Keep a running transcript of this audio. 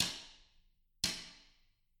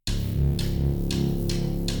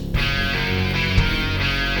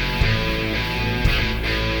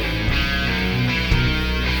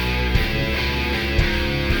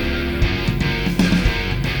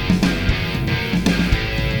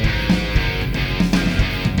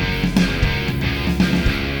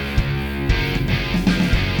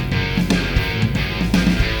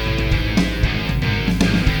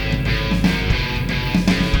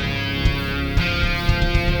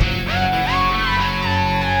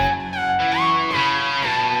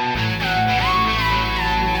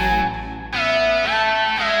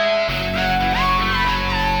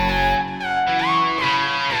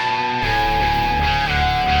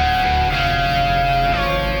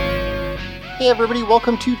Hey everybody,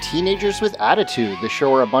 welcome to Teenagers with Attitude, the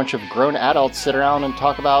show where a bunch of grown adults sit around and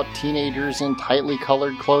talk about teenagers in tightly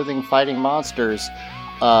colored clothing fighting monsters.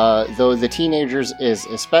 Though the teenagers is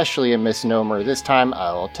especially a misnomer this time,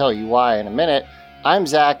 I'll tell you why in a minute. I'm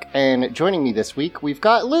Zach, and joining me this week, we've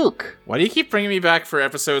got Luke. Why do you keep bringing me back for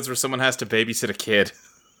episodes where someone has to babysit a kid?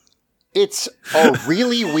 It's a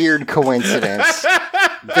really weird coincidence.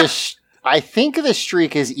 I think the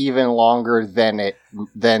streak is even longer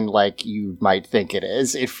than like you might think it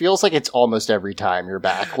is. It feels like it's almost every time you're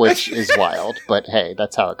back, which is wild. But hey,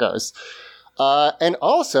 that's how it goes. And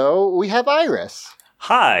also, we have Iris.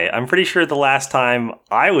 Hi, I'm pretty sure the last time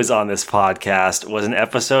I was on this podcast was an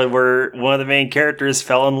episode where one of the main characters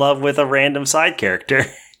fell in love with a random side character.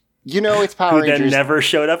 You know, it's Power Rangers. Who then never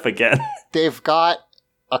showed up again. They've got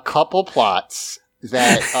a couple plots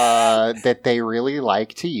that that they really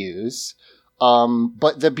like to use.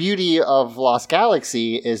 But the beauty of Lost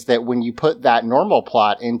Galaxy is that when you put that normal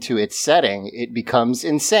plot into its setting, it becomes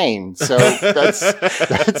insane. So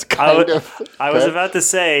that's kind of... I was about to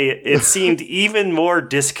say, it seemed even more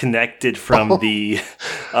disconnected from the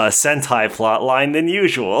Sentai plot line than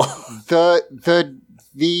usual.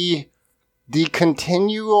 The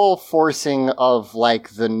continual forcing of, like,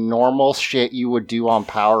 the normal shit you would do on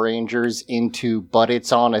Power Rangers into, but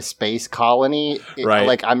it's on a space colony. Right.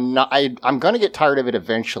 Like, I'm gonna get tired of it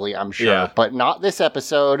eventually, I'm sure. Yeah. But not this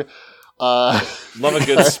episode. Love a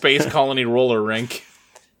good space colony roller rink.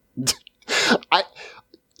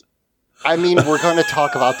 I mean, we're going to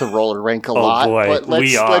talk about the roller rink a lot. Boy, but we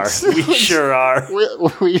sure are.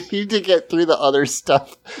 We need to get through the other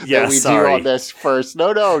stuff that we do on this first.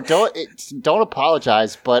 No, don't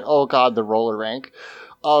apologize. But oh god, the roller rink.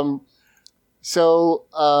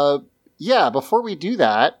 Yeah. Before we do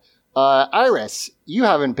that, Iris, you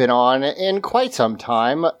haven't been on in quite some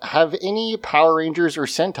time. Have any Power Rangers or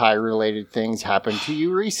Sentai related things happened to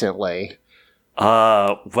you recently?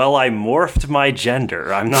 Well, I morphed my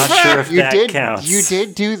gender. I'm not sure if that counts. You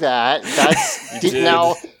did do that.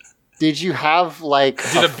 Now, did you have, like,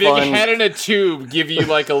 Did a big head in a tube give you,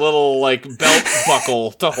 like, a little, like, belt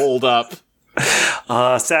buckle to hold up?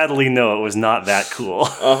 Sadly, no, it was not that cool.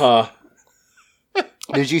 Uh-huh.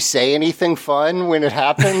 Did you say anything fun when it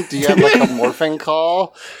happened? Do you have, like, a morphing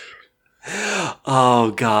call?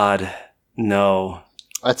 Oh, God. No.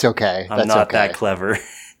 That's okay. I'm not that clever.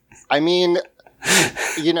 I mean...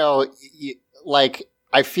 You know, like,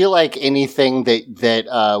 I feel like anything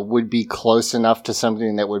that would be close enough to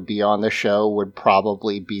something that would be on the show would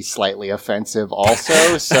probably be slightly offensive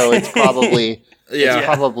also, so it's probably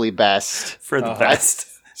best. For the best.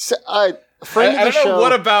 I don't know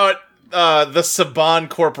what about the Saban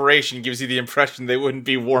Corporation gives you the impression they wouldn't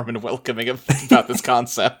be warm and welcoming about this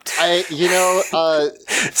concept. Stares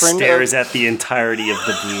at the entirety of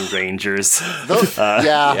the Blue Rangers.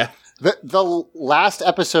 Yeah. The last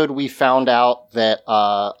episode we found out that,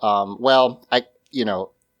 a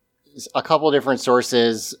couple different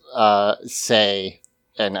sources, say,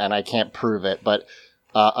 and I can't prove it, but,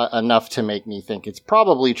 enough to make me think it's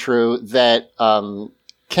probably true that,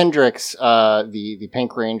 Kendrix, the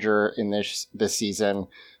Pink Ranger in this season,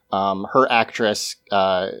 her actress,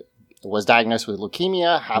 was diagnosed with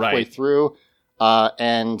leukemia halfway through,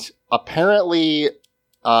 and apparently,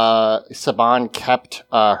 Saban kept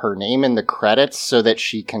her name in the credits so that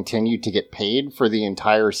she continued to get paid for the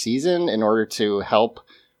entire season in order to help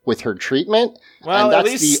with her treatment. Well, and at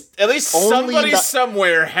least somebody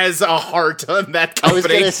somewhere has a heart on that company. I was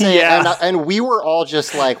going to say, and we were all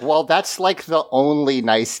just like, well, that's like the only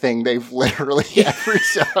nice thing they've literally ever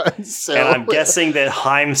done. So. And I'm guessing that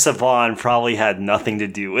Haim Saban probably had nothing to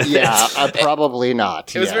do with it. Yeah, probably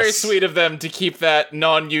not. It was very sweet of them to keep that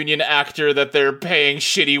non-union actor that they're paying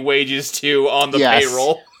shitty wages to on the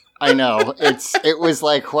payroll. I know. It was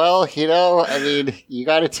like, well, you know, I mean, you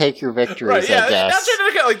got to take your victories, I guess.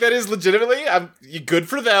 Like, that is legitimately good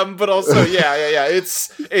for them, but also, yeah.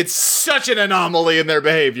 It's such an anomaly in their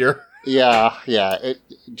behavior. Yeah, it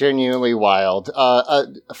genuinely wild. A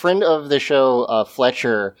friend of the show,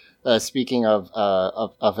 Fletcher, speaking of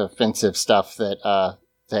offensive stuff that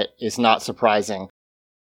is not surprising,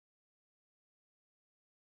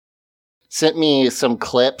 sent me some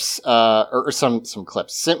clips,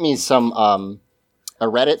 sent me some, a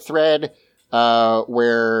Reddit thread,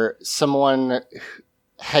 where someone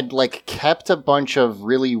had, like, kept a bunch of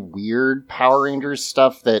really weird Power Rangers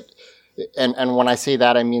stuff that, and when I say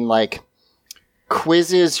that, I mean, like,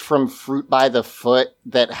 quizzes from Fruit by the Foot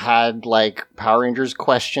that had, like, Power Rangers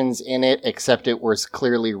questions in it, except it was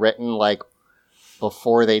clearly written, like,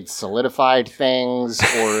 before they'd solidified things,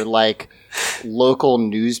 or, like, local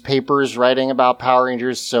newspapers writing about Power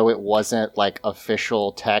Rangers, so it wasn't like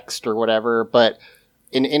official text or whatever. But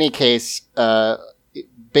in any case,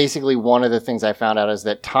 basically one of the things I found out is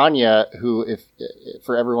that Tanya, who, if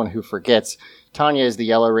for everyone who forgets, Tanya is the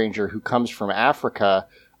Yellow Ranger who comes from Africa.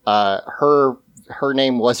 Her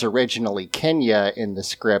name was originally Kenya in the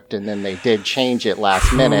script, and then they did change it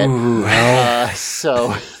last minute. So,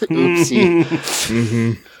 oopsie.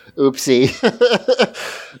 Oopsie.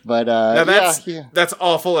 But, now that's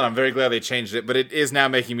awful, and I'm very glad they changed it, but it is now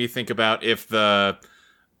making me think about if the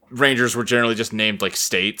Rangers were generally just named, like,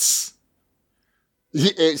 states.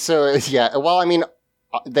 So, yeah, well, I mean,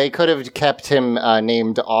 they could have kept him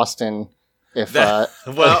named Austin. So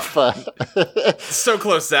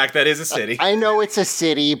close, Zach. That is a city. I know it's a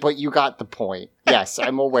city, but you got the point. Yes,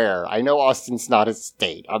 I'm aware. I know Austin's not a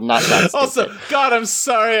state. I'm not that stupid. Also, God, I'm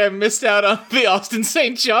sorry I missed out on the Austin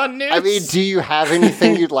St. John news. I mean, do you have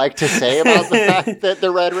anything you'd like to say about the fact that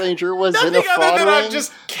the Red Ranger was in a fraud Nothing other than ring? I'm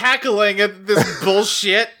just cackling at this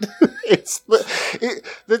bullshit. It's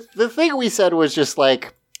the thing we said was just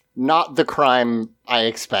like, not the crime I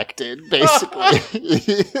expected, basically.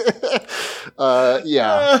 A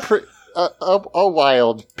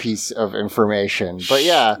wild piece of information. But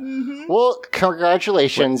yeah, well,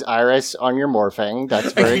 congratulations, Iris, on your morphing.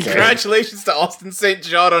 That's very good. Congratulations to Austin St.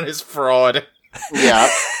 John on his fraud. Yeah.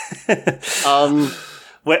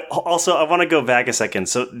 Wait, also, I want to go back a second.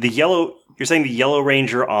 So you're saying the Yellow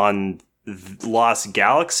Ranger on Lost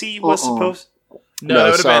Galaxy was supposed? No,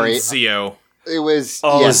 that would have been Zeo. It was...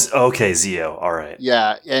 okay, Zeo. All right.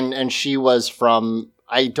 Yeah, and she was from...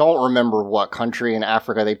 I don't remember what country in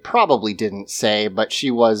Africa. They probably didn't say, but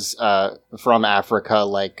she was from Africa.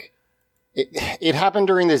 Like, it happened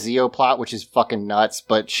during the Zeo plot, which is fucking nuts,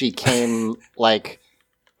 but she came, like...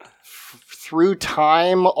 through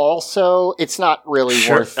time also. It's not really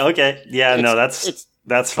worth... Okay, yeah,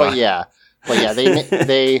 that's fine. But yeah,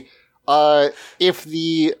 they if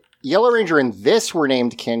the Yellow Ranger in this were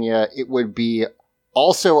named Kenya, it would be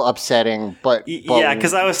also upsetting, but yeah,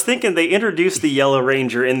 because I was thinking they introduced the Yellow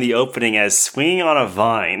Ranger in the opening as swinging on a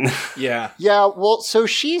vine. Yeah. Yeah, well, so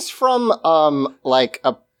she's from like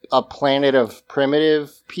a planet of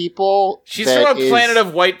primitive people. She's from a planet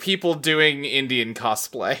of white people doing Indian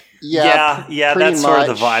cosplay. Yeah, that's sort of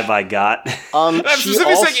the vibe I got. I'm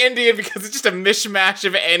specifically saying Indian because it's just a mishmash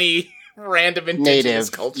of any random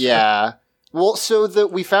indigenous culture. Yeah. Well, so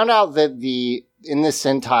we found out that in the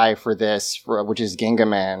Sentai for this, which is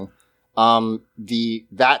Gingaman,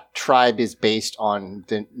 that tribe is based on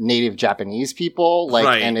the native Japanese people,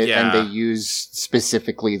 and they use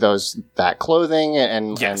specifically that clothing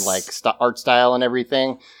and like art style and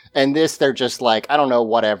everything. And this, they're just like, I don't know,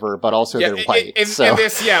 whatever, but also they're white. And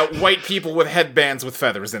this, white people with headbands with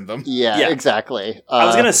feathers in them. Yeah. Exactly. I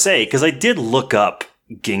was gonna say, because I did look up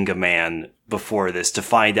Gingaman before this to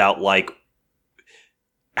find out, like,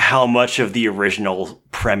 how much of the original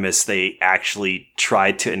premise they actually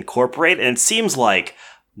tried to incorporate, and it seems like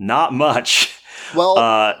not much.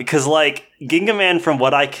 Well, because like Gingaman, from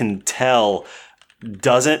what I can tell,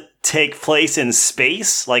 doesn't take place in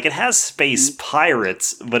space. Like, it has space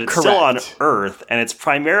pirates, but it's still on Earth, and it's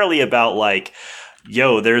primarily about like,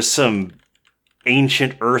 there's some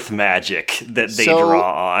ancient Earth magic that they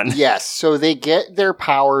draw on. Yes, so they get their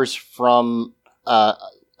powers from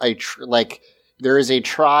there is a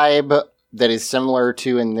tribe that is similar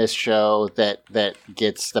to in this show that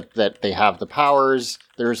gets that they have the powers.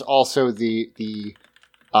 There's also the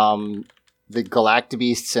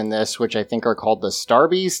Galactabeasts in this, which I think are called the Star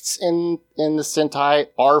Beasts in the Sentai,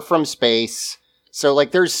 are from space. So like,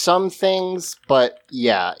 there's some things, but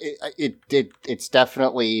yeah, it's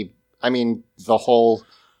definitely. I mean, the whole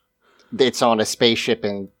it's on a spaceship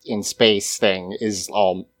in space thing is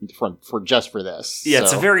all for this. Yeah, so.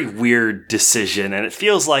 It's a very weird decision, and it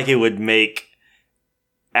feels like it would make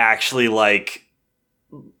actually like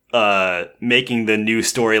making the new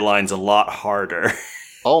storylines a lot harder.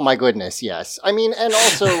 Oh my goodness, yes. I mean, and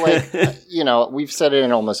also like we've said it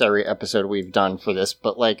in almost every episode we've done for this,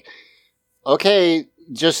 but like, okay,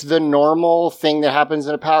 just the normal thing that happens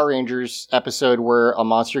in a Power Rangers episode where a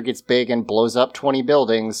monster gets big and blows up 20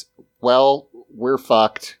 buildings. Well, we're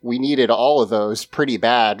fucked. We needed all of those pretty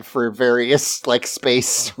bad for various, like,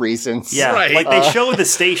 space reasons. Yeah, right. Like, they show the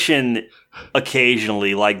station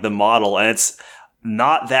occasionally, like, the model, and it's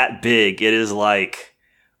not that big. It is, like,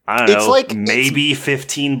 I don't know, like, maybe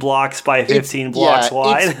 15 blocks by 15 blocks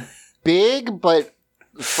wide. It's big, but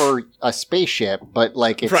for a spaceship, but,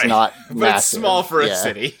 like, it's not massive. But it's small for a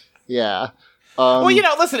city. Yeah. Well,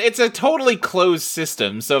 listen, it's a totally closed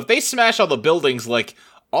system, so if they smash all the buildings, like,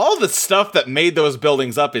 all the stuff that made those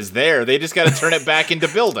buildings up is there. They just got to turn it back into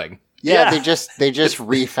building. Yeah, they just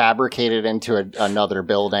refabricate it into another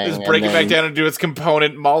building. Just break it back down into its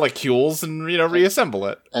component molecules and reassemble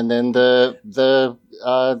it. And then the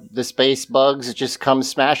space bugs just come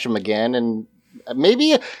smash them again. And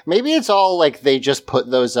maybe it's all like they just put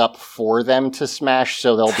those up for them to smash,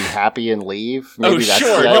 so they'll be happy and leave. Maybe that's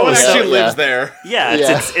sure, no one actually lives there. Yeah,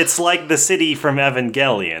 it's like the city from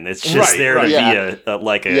Evangelion. It's just there to be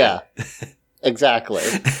a Exactly.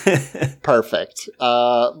 Perfect.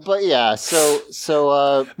 But yeah,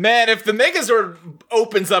 so man, if the Megazord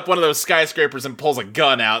opens up one of those skyscrapers and pulls a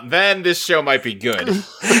gun out, then this show might be good.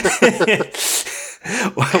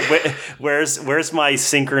 Where's my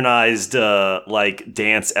synchronized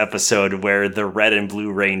dance episode where the Red and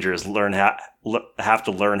Blue Rangers have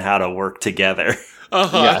to learn how to work together?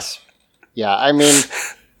 Yes. Yeah, I mean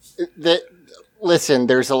listen,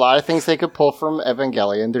 there's a lot of things they could pull from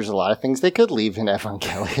Evangelion. There's a lot of things they could leave in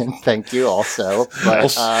Evangelion. Thank you also. But,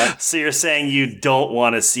 so you're saying you don't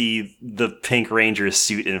want to see the Pink Ranger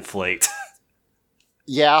suit inflate?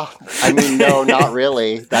 Yeah. I mean, no, not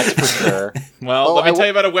really. That's for sure. Well, let me tell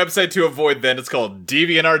you about a website to avoid then. It's called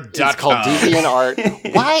DeviantArt.com. It's called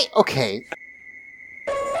DeviantArt. Why? Okay.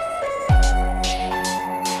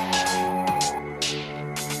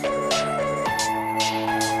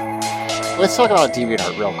 Let's talk about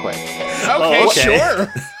DeviantArt real quick. Okay,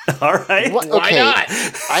 sure. All right. Why not?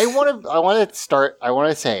 I want to start. I want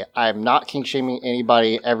to say I'm not kink shaming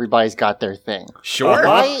anybody. Everybody's got their thing. Sure.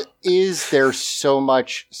 Why is there so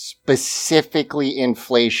much specifically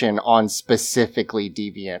inflation on specifically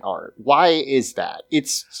DeviantArt? Why is that?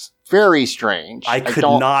 It's very strange. I could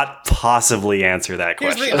not possibly answer that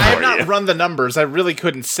question. I have not run the numbers. I really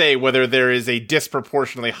couldn't say whether there is a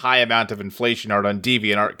disproportionately high amount of inflation art on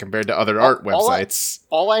DeviantArt compared to other art websites.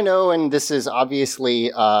 All I know, and this is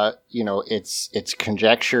obviously, it's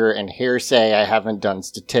conjecture and hearsay. I haven't done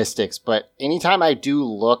statistics, but anytime I do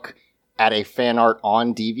look at a fan art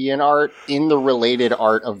on DeviantArt, in the related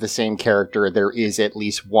art of the same character, there is at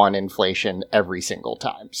least one inflation every single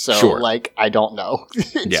time. So, I don't know.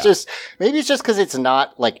 Maybe it's just because it's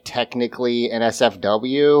not, technically an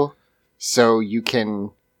SFW, so you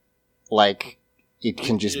can, it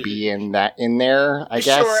can just be in there, I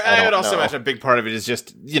guess. Sure, I would also imagine a big part of it is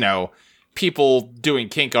just, people doing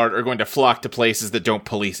kink art are going to flock to places that don't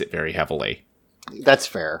police it very heavily. That's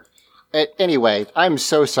fair. Anyway, I'm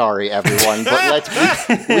so sorry, everyone, but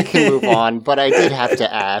we can move on. But I did have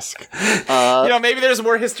to ask. Maybe there's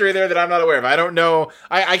more history there that I'm not aware of. I don't know.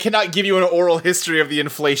 I cannot give you an oral history of the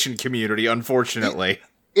inflation community, unfortunately.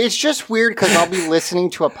 It's just weird because I'll be listening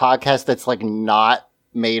to a podcast that's not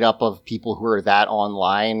made up of people who are that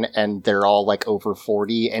online, and they're all over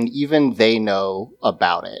 40, and even they know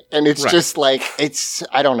about it. And it's just I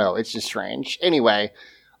don't know. It's just strange. Anyway,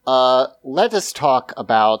 let us talk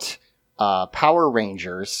about Power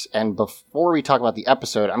Rangers, and before we talk about the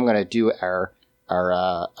episode, I'm going to do our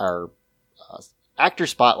actor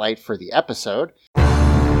spotlight for the episode.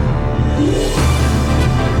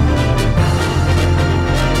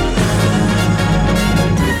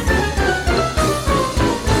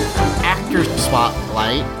 Actor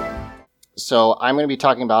spotlight. So I'm going to be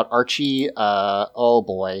talking about Archie.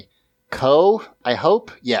 Ko. I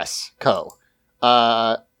hope, yes, Ko.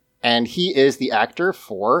 And he is the actor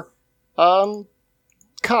for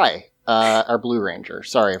Kai, our Blue Ranger.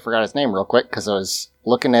 Sorry, I forgot his name real quick because I was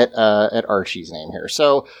looking at Archie's name here.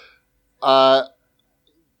 So,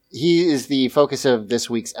 he is the focus of this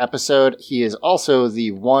week's episode. He is also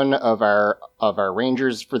the one of our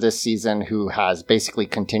Rangers for this season who has basically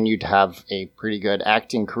continued to have a pretty good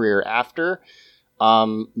acting career after.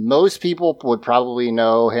 Most people would probably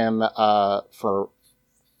know him for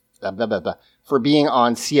being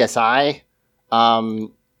on CSI.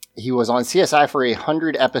 He was on CSI for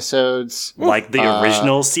 100 episodes. Like the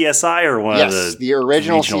original CSI or one of the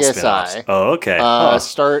original CSI. Spin-offs? Oh, okay.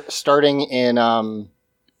 Starting in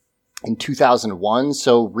 2001.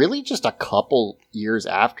 So really just a couple years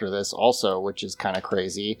after this also, which is kind of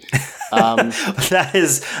crazy. That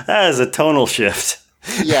is a tonal shift.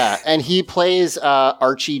 Yeah. And he plays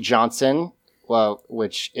Archie Johnson. Well,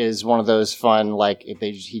 which is one of those fun,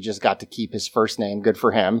 he just got to keep his first name. Good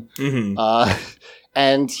for him. Mm-hmm.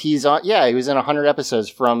 And he was in 100 episodes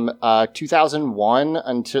from 2001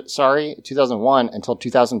 until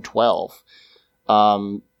 2012.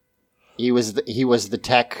 He was the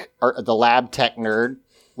tech, or the lab tech nerd,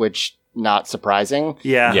 which not surprising.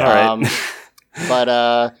 Yeah. All right.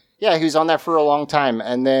 But he was on that for a long time,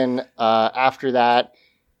 and then after that,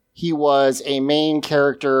 he was a main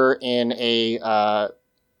character in a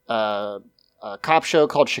a cop show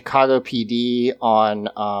called Chicago PD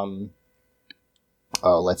on.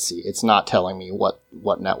 Let's see. It's not telling me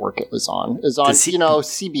what network it was on. It was on,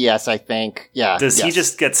 CBS, I think. Yeah. Does he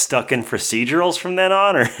just get stuck in procedurals from then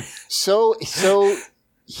on, or? So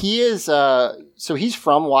he is. So he's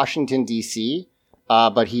from Washington D.C.,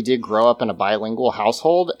 but he did grow up in a bilingual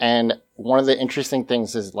household. And one of the interesting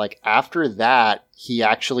things is, like, after that, he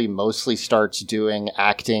actually mostly starts doing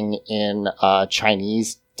acting in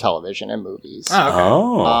Chinese television and movies.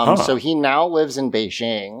 Oh, okay. So he now lives in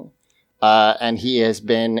Beijing. And he has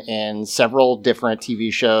been in several different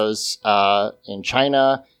TV shows in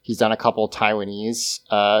China. He's done a couple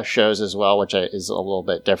Taiwanese shows as well, which is a little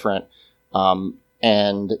bit different.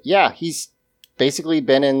 And yeah, he's basically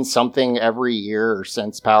been in something every year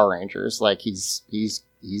since Power Rangers. Like, he's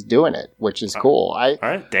doing it, which is cool. All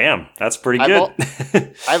right, damn, that's pretty good.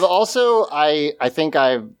 I've also I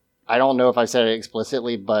don't know if I said it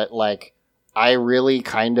explicitly, but like, I really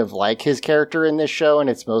kind of like his character in this show, and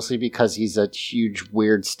it's mostly because he's a huge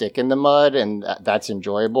weird stick in the mud, and that's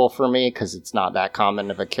enjoyable for me because it's not that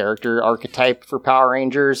common of a character archetype for Power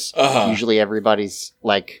Rangers. Usually everybody's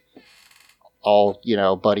like all,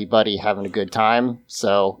 buddy having a good time.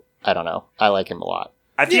 So I don't know. I like him a lot.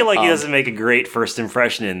 I feel like he doesn't make a great first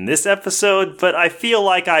impression in this episode, but I feel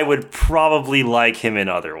like I would probably like him in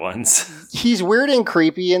other ones. He's weird and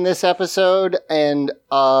creepy in this episode, and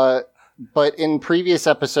but in previous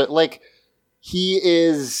episode, like, he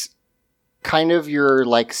is kind of your,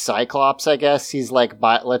 like, Cyclops, I guess. He's like,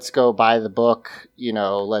 let's go buy the book,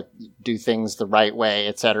 let do things the right way,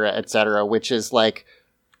 et cetera, which is like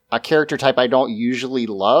a character type I don't usually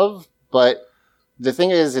love. But the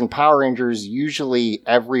thing is, in Power Rangers, usually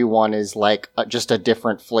everyone is like just a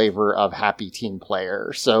different flavor of happy team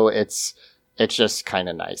player. So it's just kind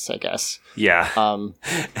of nice, I guess. Yeah.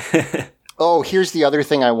 Oh, here's the other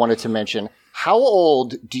thing I wanted to mention. How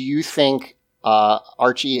old do you think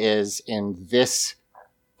Archie is in this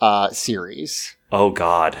series? Oh,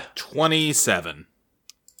 God. 27.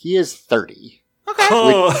 He is 30. Okay.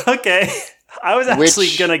 Oh, okay. I was actually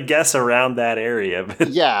going to guess around that area. But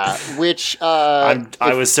yeah, which... I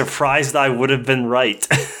was surprised I would have been right.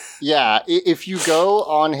 Yeah, if you go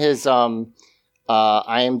on his... IMDb,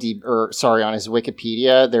 on his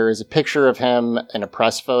Wikipedia, there is a picture of him in a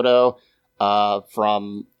press photo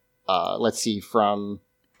from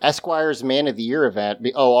Esquire's Man of the Year event.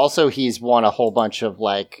 Oh, also he's won a whole bunch of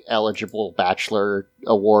like eligible Bachelor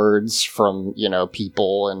awards from,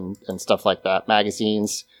 People and stuff like that,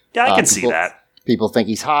 magazines. Yeah, I can see that. People think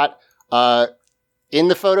he's hot. In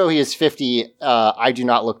the photo, he is 50. I do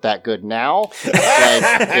not look that good now.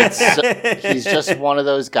 He's just one of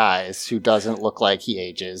those guys who doesn't look like he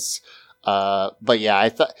ages. But yeah, I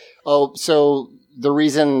thought. Oh, so the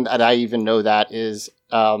reason that I even know that is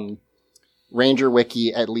Ranger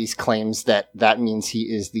Wiki at least claims that means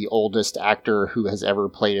he is the oldest actor who has ever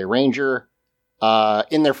played a Ranger.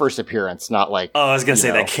 In their first appearance, not like... Oh, I was going to say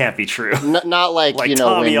that can't be true. Not like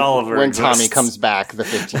Tommy Oliver when exists. Tommy comes back the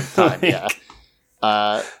 15th time, yeah.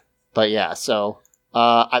 But yeah, so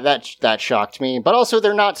that shocked me. But also,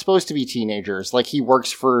 they're not supposed to be teenagers. Like, he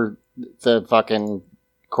works for the fucking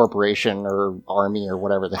corporation or army or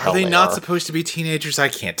whatever the hell they are. Not supposed to be teenagers? I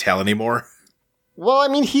can't tell anymore. Well, I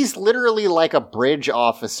mean, he's literally like a bridge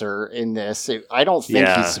officer in this. I don't think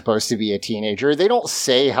he's supposed to be a teenager. They don't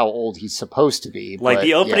say how old he's supposed to be. Like,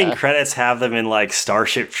 the opening credits have them in, like,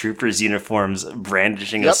 Starship Troopers uniforms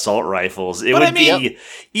brandishing assault rifles. It would be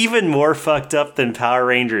even more fucked up than Power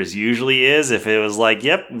Rangers usually is if it was like,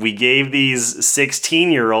 yep, we gave these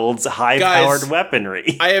 16-year-olds high-powered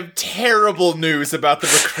weaponry. I have terrible news about the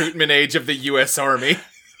recruitment age of the U.S. Army.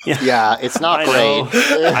 Yeah, it's not great.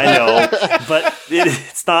 I know, but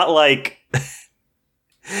it's not like...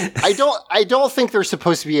 I don't think they're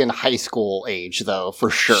supposed to be in high school age, though, for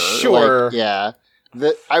sure. Sure. Like, yeah.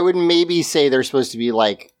 I would maybe say they're supposed to be,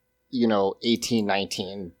 like, 18,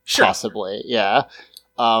 19, possibly. Yeah.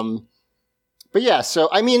 But yeah, so,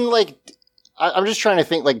 I mean, like, I'm just trying to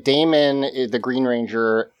think, like, Damon, the Green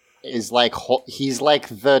Ranger, is, like, he's, like,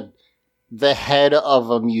 the head of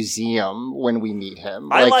a museum when we meet him.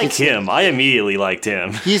 I like him. I immediately liked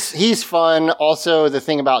him. He's fun. Also, the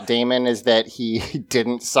thing about Damon is that he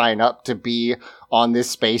didn't sign up to be on this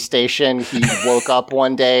space station. He woke up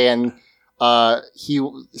one day and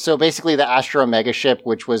so basically the Astro Megaship,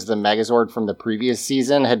 which was the Megazord from the previous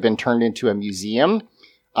season, had been turned into a museum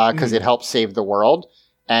because it helped save the world.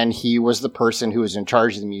 And he was the person who was in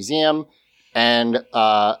charge of the museum. And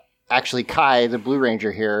actually, Kai, the Blue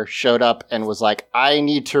Ranger here, showed up and was like, I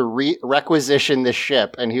need to requisition this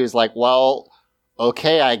ship. And he was like, well,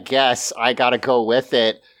 okay, I guess I gotta go with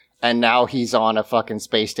it. and now he's on a fucking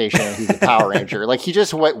space station and he's a Power Ranger. Like, he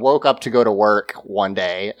just woke up to go to work one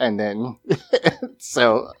day, and then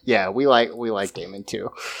so yeah, we like Damon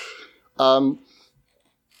too. All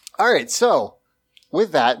right, so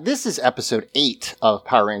with that, this is episode 8 of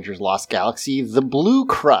Power Rangers Lost Galaxy, The Blue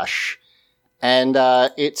Crush, and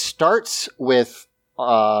it starts with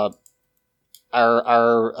our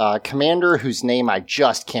commander, whose name I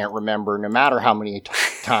just can't remember, no matter how many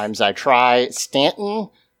times I try, Stanton.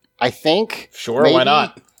 I think. Sure, maybe. Why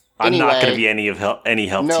not? I'm not going to be any help to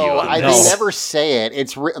you. No, they never say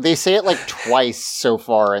it. They say it like twice so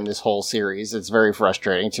far in this whole series. It's very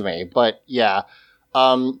frustrating to me. But yeah,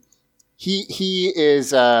 he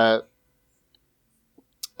is coming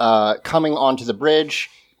onto the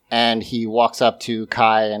bridge, and he walks up to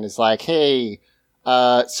Kai and is like, "Hey,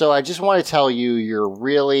 so I just want to tell you, you're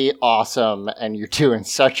really awesome, and you're doing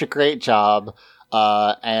such a great job."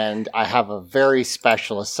 And I have a very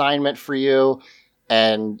special assignment for you.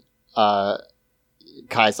 And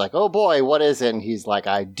Kai's like, "Oh boy, what is it?" And he's like,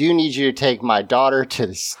 "I do need you to take my daughter to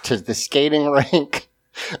the skating rink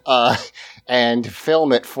and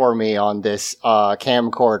film it for me on this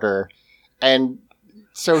camcorder." And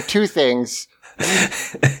so 2 things.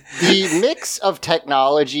 The mix of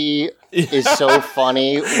technology is so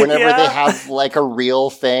funny whenever they have like a real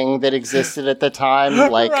thing that existed at the time,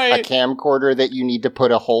 like a camcorder that you need to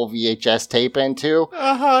put a whole VHS tape into.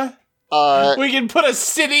 We can put a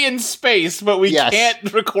city in space, but we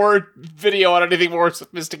can't record video on anything more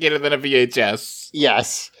sophisticated than a VHS.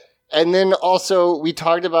 Yes. And then also, we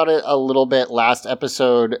talked about it a little bit last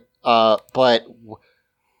episode, but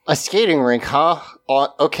a skating rink, huh?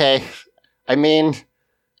 Okay. I mean,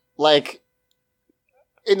 like,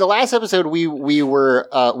 in the last episode,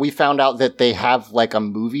 we found out that they have like a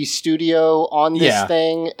movie studio on this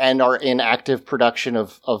thing and are in active production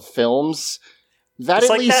of films. That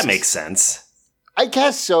that makes sense. I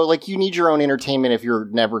guess so. Like, you need your own entertainment if you're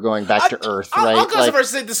never going back to Earth, right? I'll go so far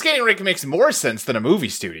as to say the skating rink makes more sense than a movie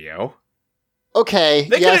studio. Okay,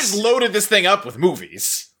 they could have just loaded this thing up with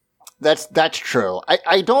movies. That's true.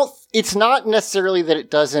 I don't. It's not necessarily that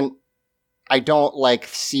it doesn't. I don't, like,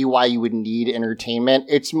 see why you would need entertainment.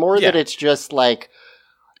 It's more that it's just, like,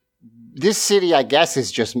 this city, I guess,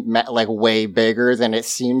 is just, like, way bigger than it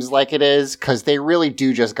seems like it is, because they really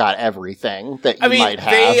do just got everything that you might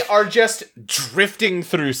have. They are just drifting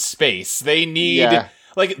through space. They need...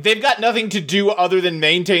 Like, they've got nothing to do other than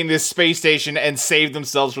maintain this space station and save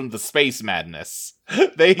themselves from the space madness.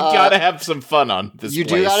 They gotta have some fun on this You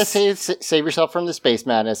place. do gotta save yourself from the space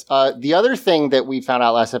madness. The other thing that we found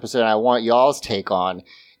out last episode, and I want y'all's take on,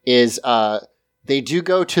 is they do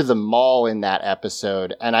go to the mall in that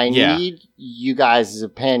episode, and I need you guys'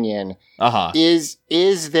 opinion. Is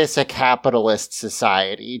this a capitalist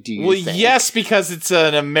society, do you think? Well, yes, because it's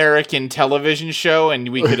an American television show, and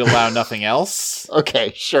we could allow nothing else.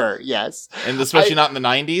 Okay, sure, yes. And especially not in the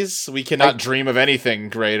 90s. We cannot dream of anything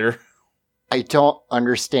greater. I don't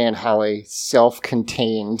understand how a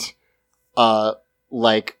self-contained,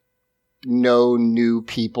 like, no new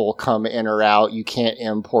people come in or out, you can't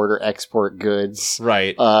import or export goods,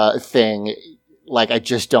 right? Thing. Like, I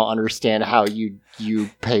just don't understand how you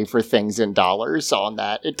pay for things in dollars on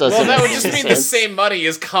that. It doesn't. Well, that would just mean the same money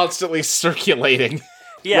is constantly circulating.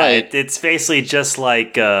 Yeah, right. It's basically just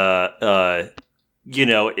like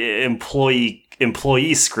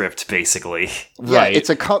employee script, basically. Yeah, right. It's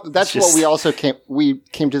that's what we also came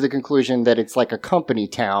to the conclusion that it's like a company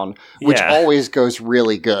town, which always goes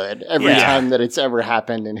really good every time that it's ever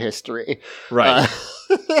happened in history. Right.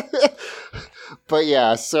 But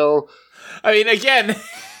yeah, so I mean, again,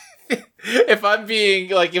 if I'm being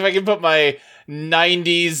like, if I can put my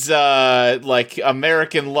 90s like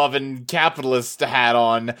American loving capitalist hat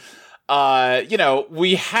on,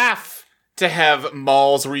 we have to have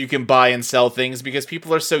malls where you can buy and sell things because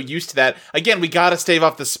people are so used to that. Again, we gotta stave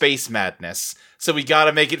off the space madness. So we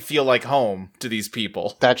gotta make it feel like home to these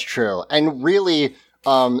people. That's true. And really,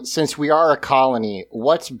 since we are a colony,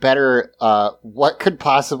 what's better, what could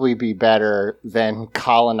possibly be better than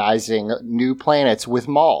colonizing new planets with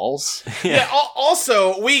malls? Yeah,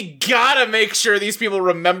 also, we gotta make sure these people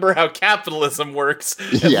remember how capitalism works,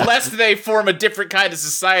 lest they form a different kind of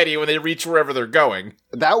society when they reach wherever they're going.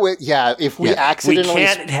 That would, if we accidentally... We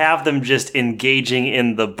can't have them just engaging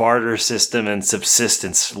in the barter system and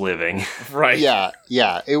subsistence living. Right.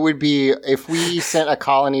 Yeah. It would be, if we sent a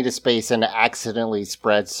colony to space and accidentally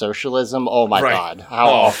spread socialism, oh my god, how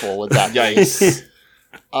awful would that be?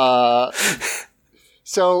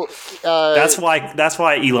 So that's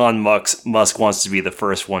why Elon Musk wants to be the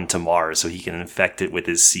first one to Mars, so he can infect it with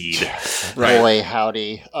his seed. Right. Boy,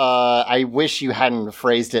 howdy. I wish you hadn't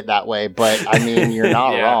phrased it that way, but I mean, you're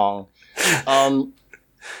not wrong.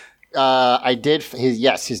 I did.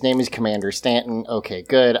 His name is Commander Stanton. Okay,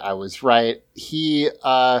 good. I was right. He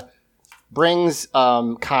brings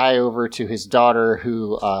Kai over to his daughter,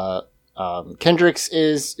 who Kendricks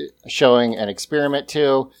is showing an experiment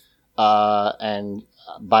to, and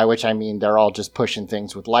by which I mean they're all just pushing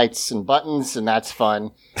things with lights and buttons, and that's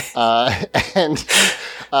fun. And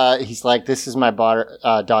he's like, "This is my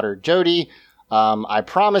daughter Jody. I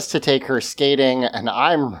promised to take her skating, and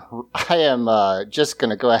I am just going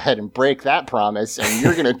to go ahead and break that promise, and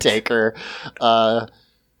you're going to take her.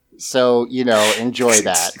 So, enjoy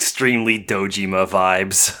that." Extremely Dojima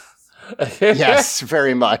vibes. Yes,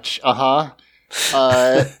 very much.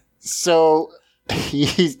 So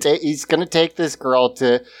he's going to take this girl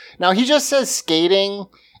to... Now, he just says skating,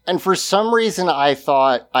 and for some reason I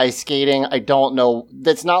thought ice skating. I don't know.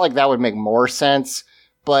 That's not like that would make more sense,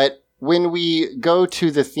 but... When we go to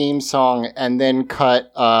the theme song and then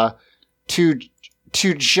cut to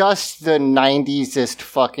just the 90s-est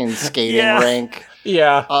fucking skating rink,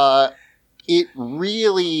 it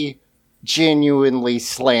really genuinely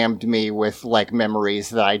slammed me with like memories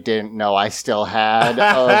that I didn't know I still had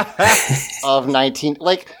of 19.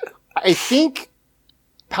 Like, I think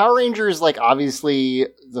Power Rangers, like, obviously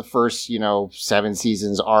the first 7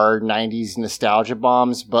 seasons are 90s nostalgia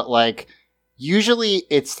bombs, but like. Usually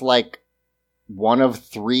it's like one of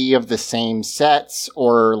 3 of the same sets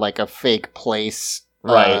or like a fake place.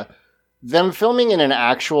 Right. Them filming in an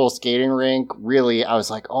actual skating rink, really, I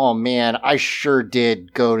was like, oh man, I sure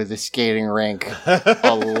did go to the skating rink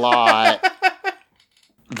a lot.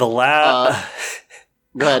 Go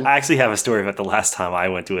ahead. I actually have a story about the last time I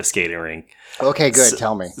went to a skating rink. Okay, good.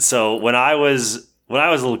 Tell me. So when I was a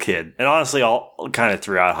little kid, and honestly, all kind of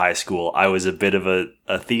throughout high school, I was a bit of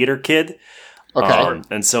a theater kid. Okay.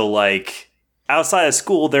 And so like outside of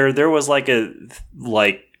school, there was like a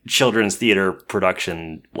children's theater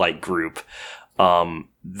production like group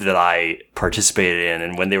that I participated in,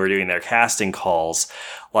 and when they were doing their casting calls,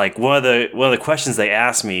 like one of the questions they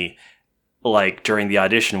asked me like during the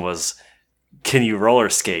audition was, "Can you roller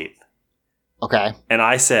skate?" Okay. And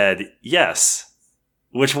I said yes.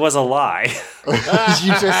 Which was a lie.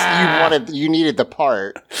 you needed the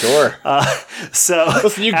part. Sure. So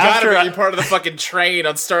listen, you gotta be part of the fucking train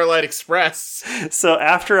on Starlight Express. So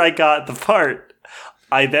after I got the part,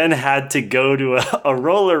 I then had to go to a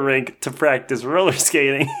roller rink to practice roller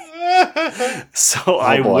skating. So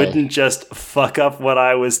I wouldn't just fuck up what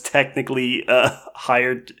I was technically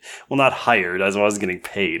hired. Well, not hired, as I was getting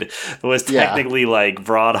paid. It was technically like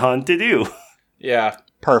brought on to do. Yeah.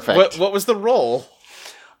 Perfect. What was the role?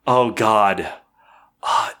 Oh God,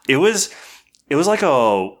 it was like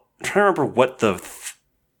I'm trying to remember what because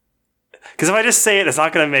if I just say it, it's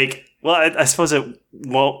not going to make. Well, I suppose it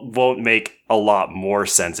won't make a lot more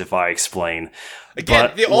sense if I explain. Again,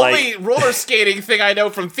 but, the only roller skating thing I know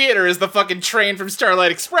from theater is the fucking train from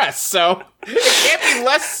Starlight Express. So it can't be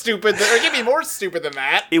less stupid, or it can't be more stupid than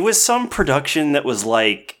that. It was some production that was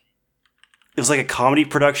like a comedy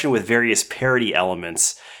production with various parody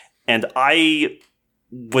elements, and I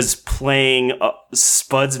was playing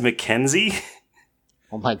Spuds MacKenzie.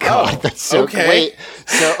 Oh my God, that's so okay. Wait,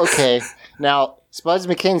 so okay. Now, Spuds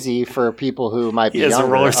MacKenzie, for people who might be he has younger, a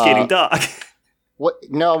roller skating dog. What?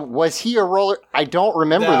 No, was he a roller? I don't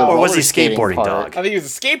remember the No. roller Or was he skating skateboarding part. dog? I think he was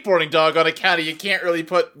a skateboarding dog on account of you can't really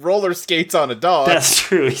put roller skates on a dog. That's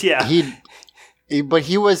true, yeah. But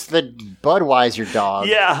he was the Budweiser dog.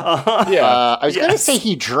 Yeah, Yeah. I was going to say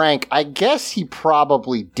he drank. I guess he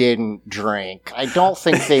probably didn't drink. I don't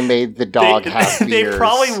think they made the dog have They beers.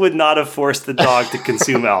 probably would not have forced the dog to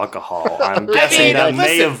consume alcohol. I'm guessing that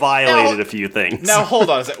may have violated a few things. Now, hold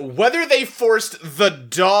on a second. Whether they forced the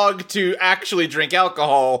dog to actually drink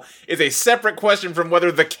alcohol is a separate question from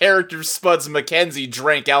whether the character Spuds MacKenzie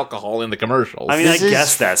drank alcohol in the commercials. I mean, I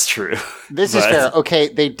guess that's true. This is fair. Okay,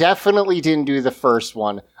 they definitely didn't do the first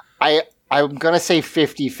one. I'm going to say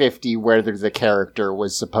 50-50 whether the character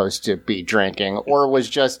was supposed to be drinking or was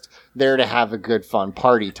just there to have a good fun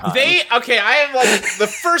party time. I am like, the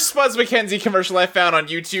first Spuds MacKenzie commercial I found on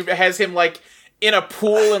YouTube has him like in a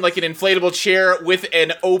pool in like an inflatable chair with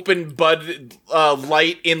an open Bud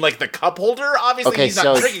light in like the cup holder. Obviously he's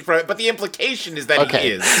not drinking from it, but the implication is that he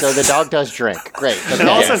is. So the dog does drink. Great. Okay. And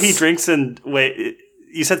also he drinks in, wait,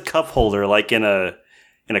 you said cup holder, like in a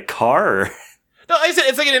car? Or? No,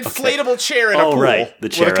 it's like an inflatable chair in a pool right. The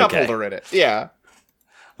chair, with a cup okay. holder in it. Yeah.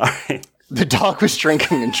 All right. the dog was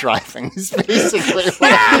drinking and driving. Is basically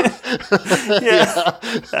Yeah,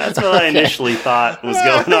 that's what I initially thought was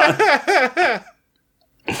going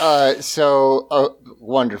on.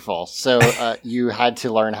 Wonderful. So you had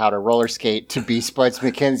to learn how to roller skate to be Spuds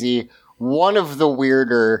MacKenzie. One of the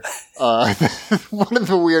weirder calls,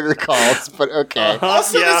 but okay.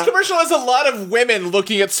 Also, this commercial has a lot of women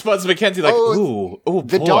looking at Spuds MacKenzie like, ooh,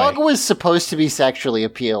 the boy. dog was supposed to be sexually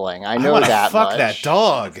appealing. I know that fuck much. that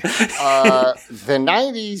dog. The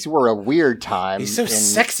 90s were a weird time. He's so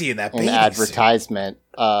sexy in that bathing advertisement.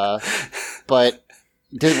 But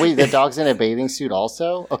the dog's in a bathing suit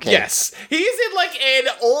also? Okay. Yes. He's in like an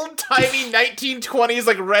old-timey 1920s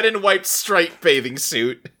like red and white striped bathing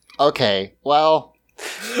suit. Okay, well...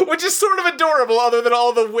 Which is sort of adorable, other than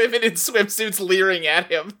all the women in swimsuits leering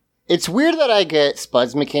at him. It's weird that I get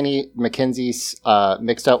Spuds MacKenzie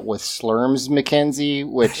mixed up with Slurms MacKenzie,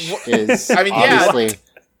 which is obviously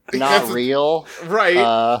not real.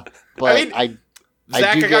 Right. But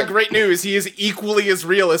Zach, I got great news. He is equally as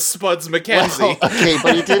real as Spuds MacKenzie. Well, okay,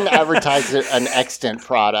 but he didn't advertise an extant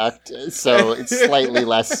product, so it's slightly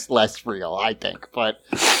less real, I think. But,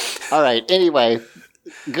 all right, anyway...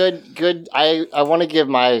 Good. I want to give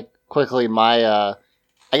my I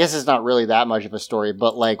guess it's not really that much of a story,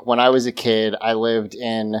 but like when I was a kid,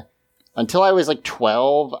 until I was like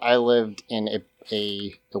 12, I lived in it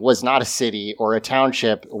was not a city or a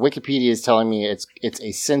township. Wikipedia is telling me it's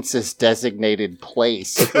a census designated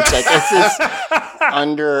place, which I guess is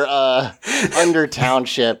under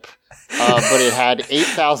township. But it had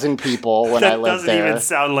 8,000 people when I lived there. That doesn't even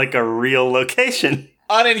sound like a real location.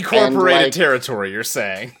 Unincorporated territory, you're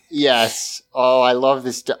saying. Yes. Oh, I love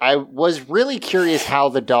this. I was really curious how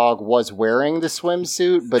the dog was wearing the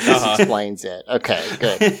swimsuit, but this explains it. Okay,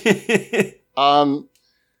 good.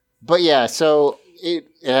 But yeah, so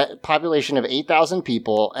population of 8,000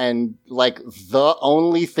 people, and like the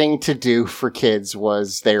only thing to do for kids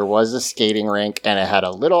there was a skating rink, and it had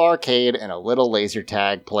a little arcade and a little laser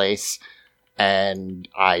tag place, and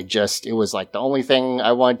it was like the only thing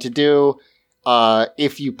I wanted to do.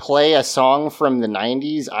 If you play a song from the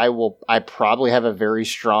 90s, I probably have a very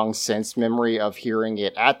strong sense memory of hearing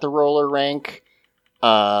it at the roller rink.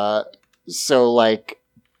 So like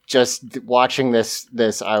just watching this,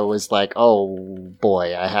 I was like, oh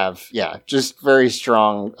boy, I have, just very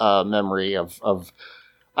strong, memory of,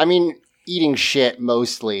 I mean, eating shit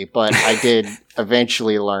mostly, but I did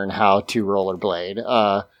eventually learn how to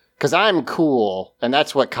rollerblade. Because I'm cool, and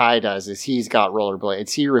that's what Kai does, is he's got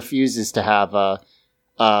rollerblades. He refuses to have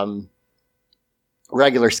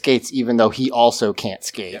regular skates, even though he also can't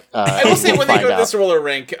skate. I will say, when they go to this roller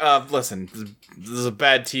rink, listen, this is a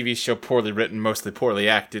bad TV show, poorly written, mostly poorly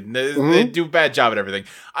acted. They do a bad job at everything.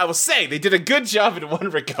 I will say, they did a good job in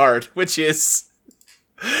one regard, which is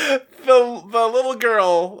the little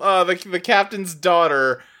girl, the captain's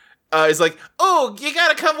daughter, is like, oh, you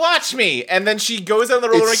gotta come watch me. And then she goes on the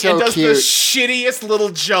roller rink and does the shittiest little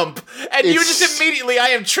jump. And you just immediately,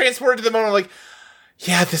 I am transported to the moment like,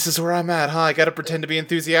 yeah, this is where I'm at, huh? I gotta pretend to be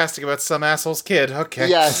enthusiastic about some asshole's kid. Okay.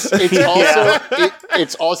 Yes,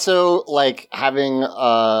 it's also like having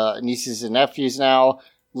nieces and nephews now,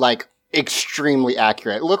 like extremely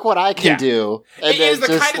accurate. Look what I can do. And it is the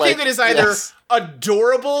kind of thing that is either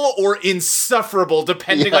adorable or insufferable,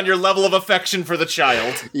 depending on your level of affection for the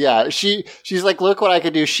child. Yeah, she's like, look what I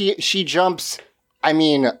could do. She jumps, I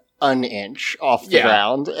mean, an inch off the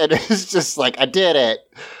ground, and it's just like, I did it.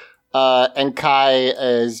 And Kai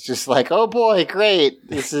is just like, oh boy, great.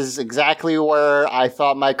 This is exactly where I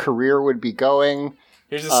thought my career would be going.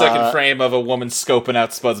 Here's a second frame of a woman scoping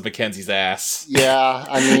out Spuds MacKenzie's ass. Yeah,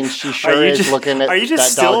 I mean, she sure is looking at that dog's butt. Are you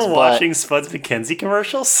just still watching Spuds MacKenzie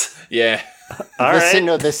commercials? Yeah. All right.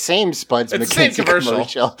 No, the same Spuds MacKenzie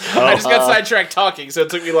commercial. I just got sidetracked talking, so it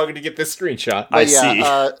took me longer to get this screenshot. I see.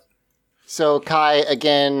 So Kai,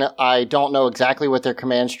 again, I don't know exactly what their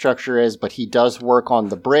command structure is, but he does work on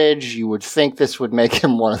the bridge. You would think this would make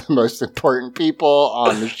him one of the most important people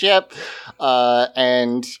on the ship.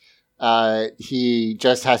 And he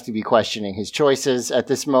just has to be questioning his choices at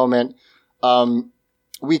this moment.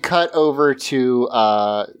 We cut over to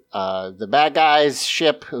the bad guy's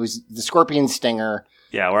ship, who's the Scorpion Stinger.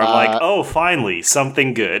 Yeah, where I'm like, oh, finally,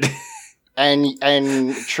 something good. And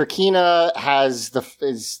Trakina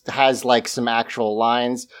has like some actual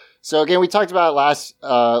lines. So again, we talked about it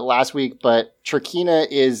last week, but Trakina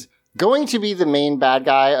is going to be the main bad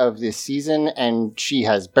guy of this season, and she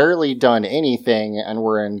has barely done anything. And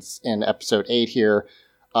we're in episode 8 here,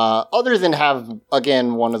 other than have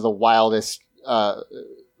again one of the wildest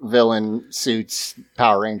villain suits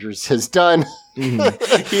Power Rangers has done.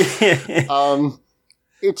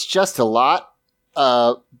 it's just a lot.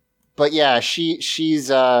 But yeah,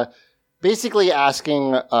 she's basically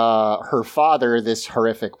asking her father, this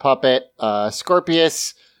horrific puppet,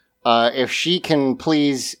 Scorpius, if she can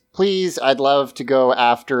please, I'd love to go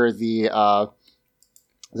after the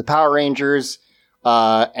Power Rangers.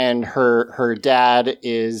 And her dad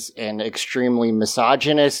is an extremely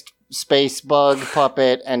misogynist space bug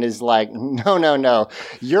puppet and is like, no,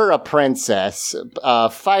 you're a princess.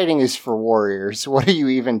 Fighting is for warriors. What are you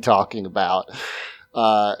even talking about?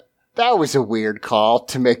 That was a weird call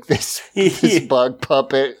to make this bug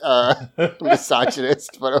puppet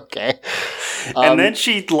misogynist, but okay. And then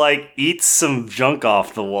she eats some junk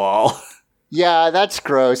off the wall. Yeah, that's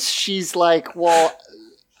gross. She's like, well.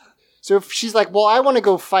 So if she's like, well, I want to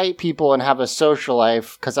go fight people and have a social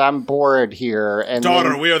life because I'm bored here. And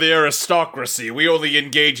Daughter, we are the aristocracy. We only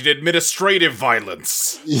engage in administrative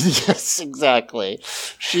violence. Yes, exactly.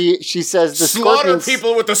 She says the slaughter Scorpions...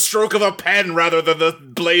 people with the stroke of a pen rather than the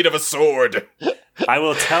blade of a sword. I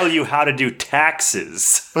will tell you how to do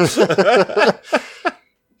taxes.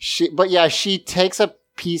 She takes a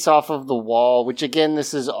piece off of the wall, which again,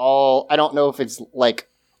 this is all, I don't know if it's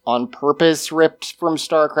on purpose ripped from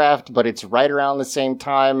StarCraft, but it's right around the same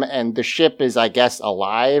time, and the ship is, I guess,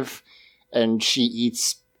 alive, and she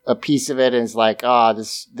eats a piece of it and is like,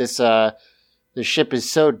 the ship is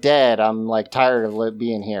so dead, I'm tired of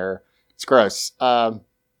being here. It's gross.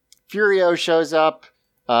 Furio shows up.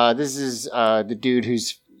 This is the dude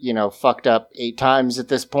who's, fucked up 8 times at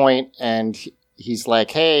this point, and he's like,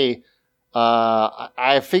 hey,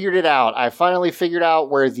 I figured it out. I finally figured out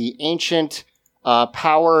where the ancient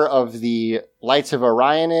power of the Lights of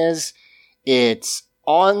Orion is. It's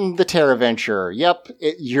on the TerraVenture. Yep,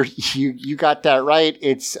 you got that right.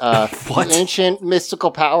 It's the ancient mystical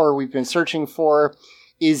power we've been searching for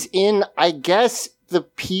is in, I guess, the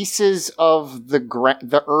pieces of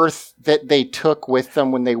the Earth that they took with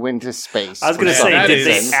them when they went to space. I was going to say, did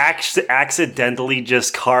they accidentally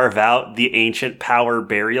just carve out the ancient power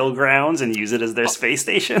burial grounds and use it as their space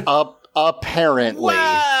station? Apparently.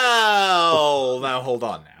 Wow! Now hold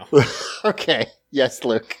on now. Okay. Yes,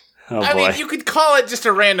 Luke. Oh, I boy. mean, you could call it just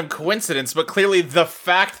a random coincidence, but clearly the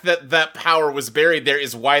fact that power was buried there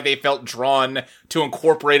is why they felt drawn to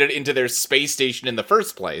incorporate it into their space station in the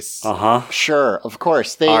first place. Uh-huh. Sure, of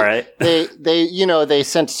course. All right. They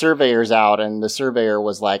sent surveyors out, and the surveyor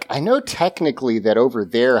was like, I know technically that over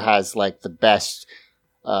there has the best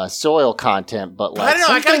soil content, but I don't know,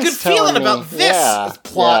 I got a good feeling about this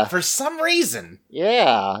plot for some reason.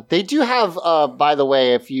 Yeah, they do have, by the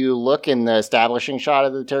way, if you look in the establishing shot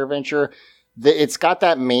of the TerraVenture, it's got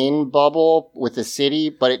that main bubble with the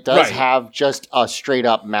city, but it does have just a straight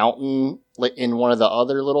up mountain in one of the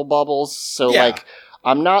other little bubbles. So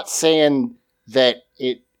I'm not saying that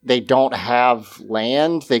they don't have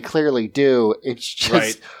land. They clearly do. It's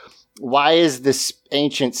just... Why is this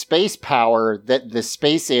ancient space power that the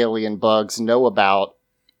space alien bugs know about?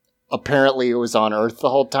 Apparently it was on Earth the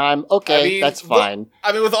whole time. Okay, that's fine.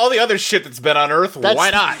 With all the other shit that's been on Earth, why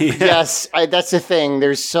not? Yes, that's the thing.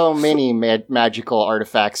 There's so many magical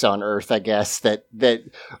artifacts on Earth, I guess, that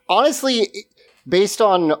honestly, based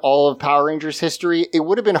on all of Power Rangers history, it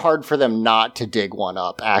would have been hard for them not to dig one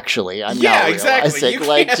up, actually. I'm now realizing.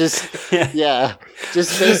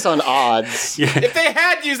 Just based on odds. Yeah. If they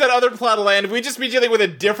had used that other plot of land, we'd just be dealing with a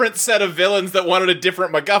different set of villains that wanted a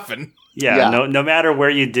different MacGuffin. Yeah. No matter where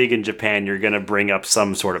you dig in Japan, you're going to bring up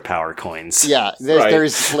some sort of power coins. Yeah,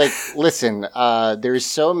 there's listen, there's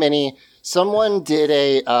so many. Someone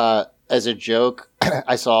did as a joke,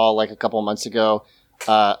 I saw a couple months ago,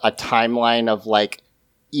 a timeline of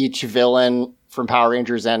each villain from Power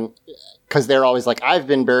Rangers, and because they're always I've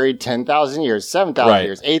been buried 10,000 years, 7,000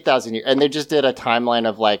 years, 8,000 years, and they just did a timeline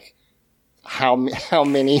of how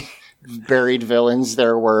many buried villains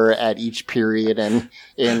there were at each period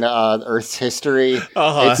in Earth's history.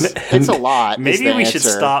 It's a lot. Maybe we should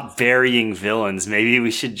stop burying villains. Maybe we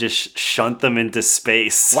should just shunt them into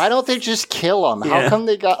space. Why don't they just kill them? How come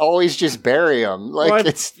they always just bury them?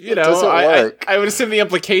 It doesn't work. I would assume the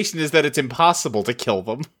implication is that it's impossible to kill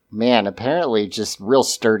them. Man, apparently just real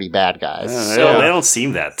sturdy bad guys. They don't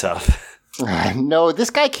seem that tough. No, this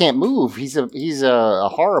guy can't move. He's a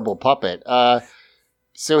horrible puppet.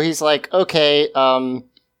 So he's like, okay,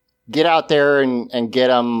 get out there and get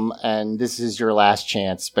him, and this is your last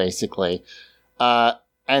chance, basically.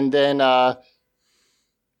 And then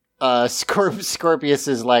Scorpius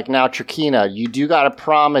is like, now, Trakina, you do gotta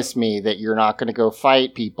promise me that you're not gonna go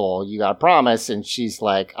fight people. You gotta promise. And she's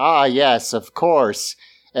like, yes, of course.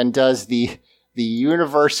 And does the the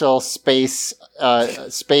universal space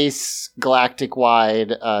galactic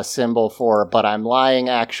wide symbol for "but I'm lying"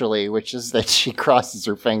 actually, which is that she crosses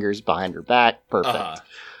her fingers behind her back. Perfect.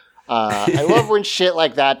 I love when shit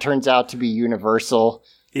like that turns out to be universal.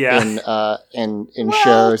 Yeah. In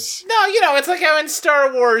shows. No, it's like how in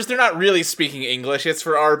Star Wars they're not really speaking English. It's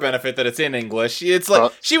for our benefit that it's in English. It's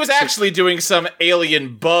like she was actually doing some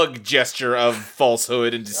alien bug gesture of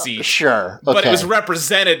falsehood and deceit. Sure, okay. But it was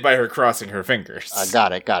represented by her crossing her fingers.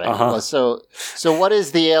 Got it. Uh-huh. So what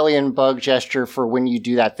is the alien bug gesture for when you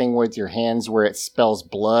do that thing with your hands where it spells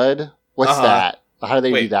blood? What's that? How do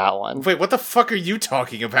they do that one? Wait, what the fuck are you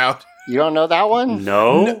talking about? You don't know that one?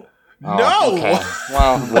 No. Oh, okay.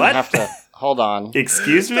 Well, What? I have to hold on.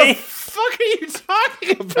 Excuse The me? fuck are you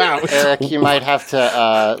talking about? Eric, you might have to.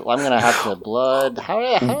 I'm gonna have to blood. How do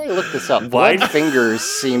I look this up? Why- Blood fingers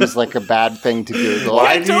seems like a bad thing to Google.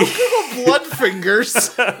 Why Yeah, don't Google blood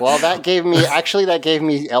fingers. Well, that gave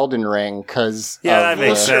me Elden Ring because Yeah, that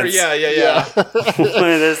makes Sure, sense. yeah.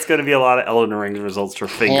 There's going to be a lot of Elden Ring results for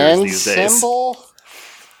fingers Hand these days. symbol.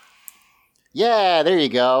 Yeah, there you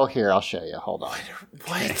go. Here, I'll show you. Hold on.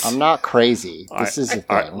 What? I'm not crazy. This is a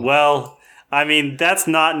All right, thing. well, I mean, that's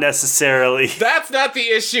not necessarily. That's not the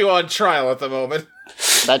issue on trial at the moment.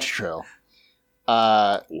 That's true.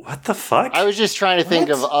 What the fuck? I was just trying to think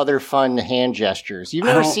What? of other fun hand gestures. You've I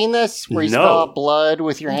never don't- seen this? Where you No. spell out blood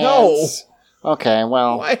with your No. hands? Okay,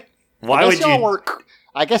 well. Why? Why would you?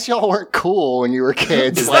 I guess y'all weren't cool when you were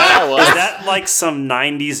kids. Is like I was. that like some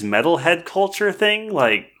 90s metalhead culture thing?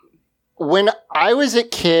 Like, When I was a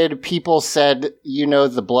kid, people said,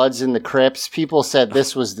 the Bloods and the Crips. People said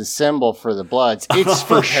this was the symbol for the Bloods. It's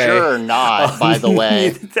for Okay. sure not, by the way.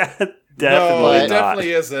 that No, definitely it not.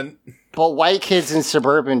 definitely isn't. But white kids in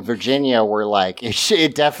suburban Virginia were like,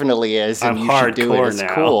 it definitely is, and I'm you should do it. hardcore It's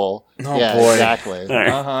now. cool. Oh, yeah, boy. exactly. All right.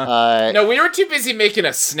 Uh-huh. No, we were too busy making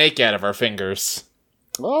a snake out of our fingers.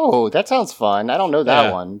 Oh, that sounds fun. I don't know that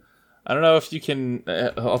Yeah. one. I don't know if you can.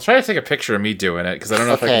 I'll try to take a picture of me doing it because I don't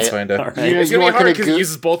know if I Okay. can find it. All right. You It's don't gonna be hard wanna because it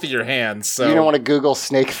uses both of your hands. So You don't want to Google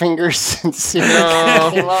snake fingers and see what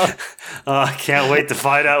No. came up? I can't wait to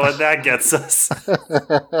find out what that gets us.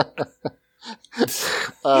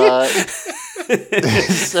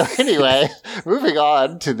 So anyway, moving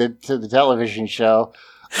on to the television show.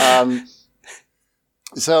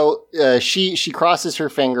 So she crosses her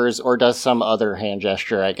fingers or does some other hand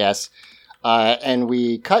gesture, I guess. And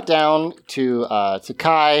we cut down to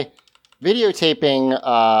Kai videotaping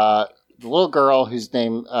the little girl whose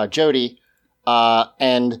name Jody,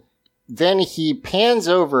 and then he pans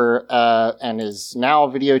over and is now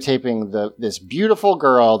videotaping this beautiful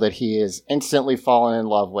girl that he is instantly fallen in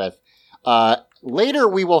love with. Later,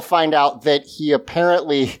 we will find out that he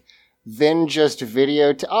apparently then just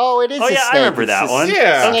videotaped. Oh, it is. Oh, a yeah, I snake. remember It's that a one.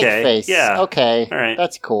 Yeah. Snake Okay, face. yeah. Okay. All right.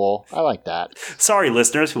 That's cool. I like that. Sorry,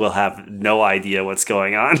 listeners who will have no idea what's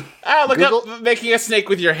going on. look Google- up making a snake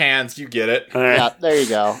with your hands. You get it. All right. Yeah, there you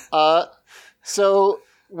go. So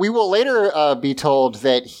we will later be told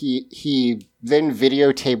that he then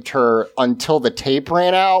videotaped her until the tape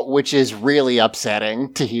ran out, which is really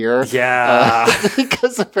upsetting to hear. Yeah.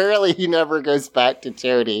 Because apparently he never goes back to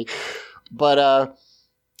Jody. But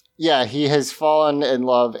yeah, he has fallen in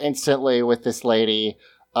love instantly with this lady.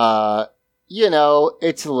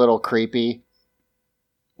 It's a little creepy.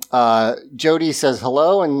 Jody says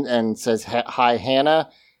hello and says hi, Hannah.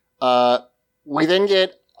 We then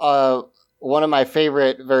get one of my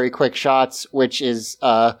favorite very quick shots, which is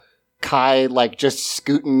Kai just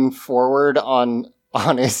scooting forward on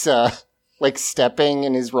his stepping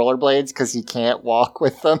in his rollerblades because he can't walk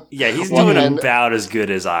with them. Yeah, he's Well, doing and- about as good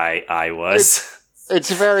as I was. It's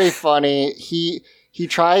very funny. He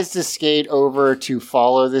tries to skate over to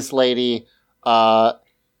follow this lady.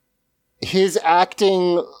 His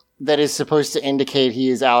acting that is supposed to indicate he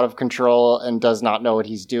is out of control and does not know what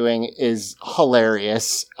he's doing is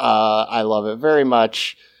hilarious. I love it very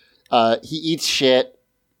much. He eats shit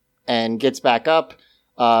and gets back up.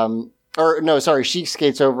 She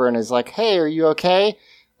skates over and is like, "Hey, are you okay?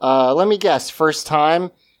 Let me guess, first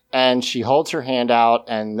time?" And she holds her hand out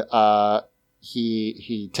and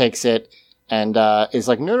he takes it and is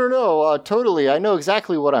like, no, totally, I know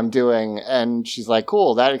exactly what I'm doing. And she's like,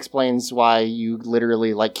 cool, that explains why you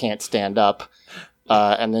literally can't stand up.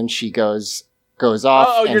 And then she goes off.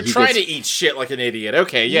 Oh, and you're he trying gets- to eat shit like an idiot.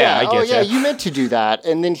 Okay, yeah, I get yeah, you. you meant to do that.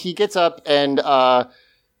 And then he gets up and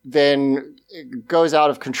then goes out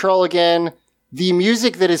of control again. The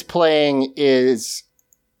music that is playing is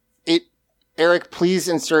Eric, please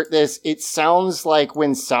insert this. It sounds like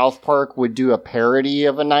when South Park would do a parody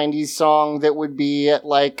of a 90s song that would be at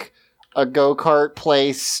a go-kart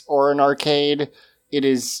place or an arcade, it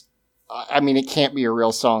is, I mean, it can't be a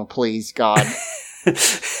real song, please, God.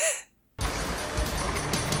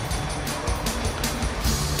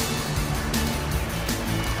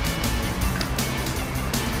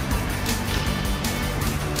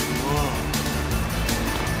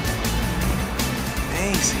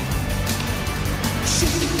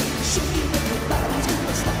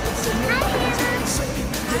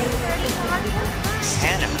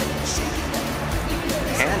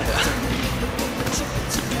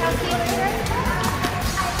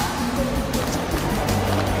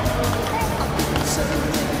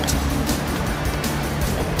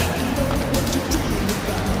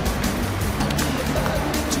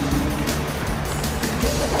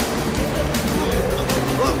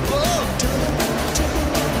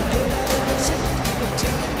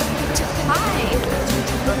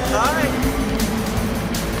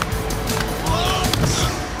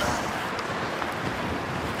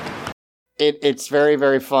 It's very,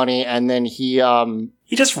 very funny, and then he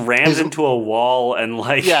just rams into a wall and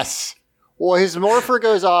like... Yes. Well, his morpher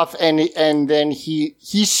goes off, and then he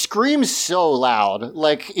screams so loud.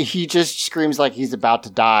 Like, he just screams like he's about to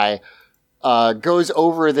die. Goes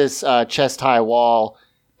over this chest-high wall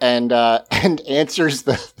and answers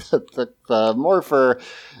the morpher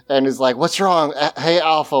and is like, "What's wrong? Hey,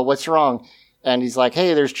 Alpha, what's wrong?" And he's like,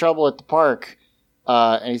 "Hey, there's trouble at the park."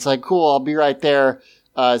 And he's like, "Cool, I'll be right there."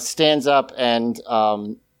 Stands up, and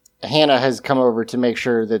Hannah has come over to make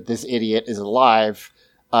sure that this idiot is alive.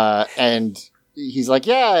 And he's like,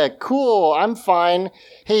 "Yeah, cool, I'm fine.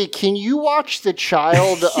 Hey, can you watch the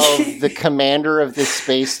child of the commander of this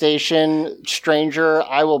space station, stranger?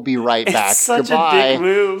 I will be right back. It's such Goodbye." a dick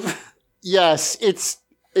move. Yes, it's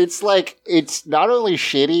like, it's not only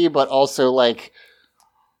shitty, but also like,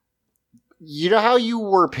 you know how you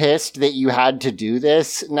were pissed that you had to do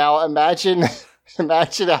this? Now imagine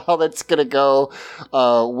how that's gonna go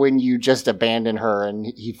when you just abandon her and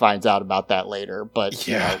he finds out about that later. But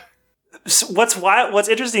yeah. You know. So what's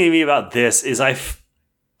interesting to me about this is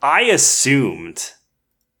I assumed,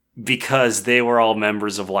 because they were all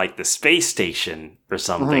members of like the space station or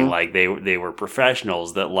something, like they were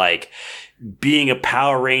professionals, that like being a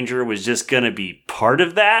Power Ranger was just gonna be part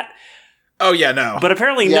of that. Oh, yeah, no. But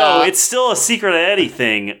apparently, no, it's still a Secret Eddie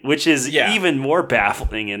thing, which is even more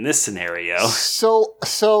baffling in this scenario. So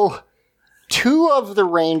 2 of the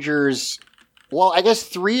Rangers, well, I guess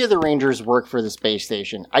 3 of the Rangers work for the space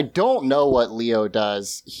station. I don't know what Leo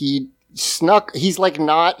does. He doesn't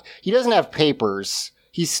have papers.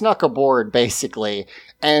 He snuck aboard, basically.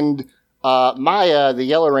 And Maya, the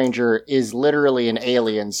Yellow Ranger, is literally an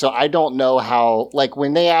alien, so I don't know how, like,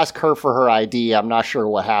 when they ask her for her ID, I'm not sure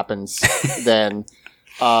what happens then.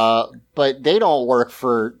 But they don't work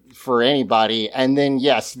for anybody. And then,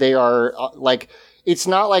 yes, they are, like, it's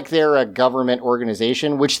not like they're a government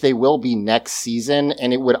organization, which they will be next season,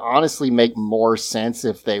 and it would honestly make more sense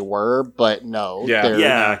if they were, but no.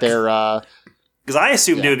 They're because I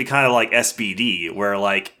assumed it would be kind of like SBD, where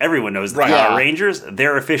like everyone knows the Power Rangers,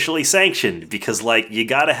 they're officially sanctioned because like you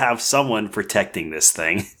got to have someone protecting this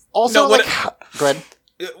thing. Also, go ahead.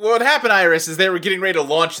 What would happen, Iris, is they were getting ready to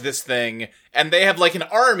launch this thing, and they have like an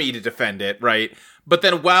army to defend it, right? But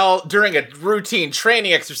then during a routine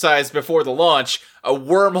training exercise before the launch, a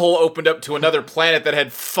wormhole opened up to another planet that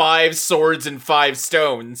had 5 swords and 5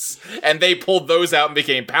 stones, and they pulled those out and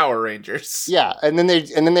became Power Rangers. Yeah, and then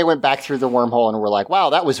they went back through the wormhole and were like,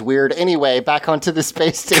 "Wow, that was weird." Anyway, back onto the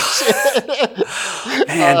space station.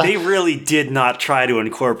 Man, they really did not try to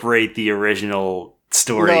incorporate the original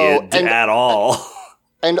story at all.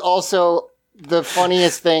 And also, the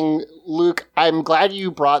funniest thing, Luke, I'm glad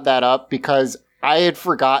you brought that up because I had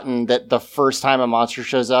forgotten that the first time a monster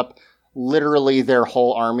shows up, literally their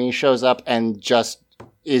whole army shows up and just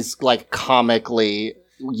is like comically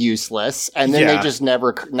useless. And then they just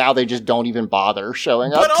now they just don't even bother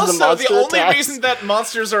showing up. But also, the only reason that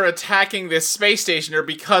monsters are attacking this space station are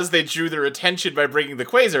because they drew their attention by bringing the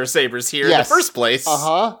Quasar Sabers here in the first place.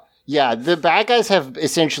 Yeah, the bad guys have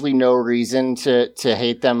essentially no reason to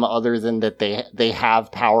hate them other than that they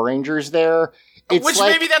have Power Rangers there.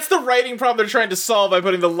 Maybe that's the writing problem they're trying to solve by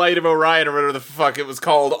putting the Light of Orion or whatever the fuck it was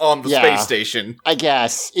called on the space station. I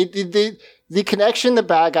guess. The connection the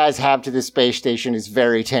bad guys have to the space station is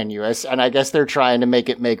very tenuous, and I guess they're trying to make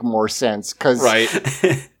it make more sense.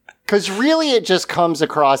 Because really it just comes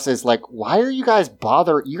across as like, why are you guys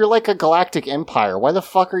bothering? You're like a galactic empire. Why the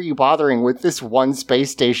fuck are you bothering with this one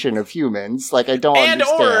space station of humans? Like, I don't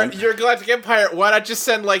understand. Or you're a galactic empire, why not just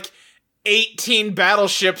send like 18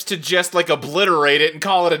 battleships to just like obliterate it and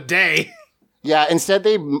call it a day? Yeah, instead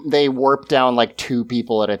they warp down like 2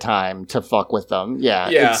 people at a time to fuck with them.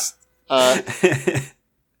 Yeah.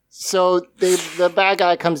 So the bad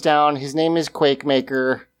guy comes down. His name is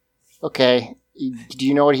Quakemaker. Okay. Do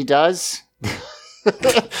you know what he does?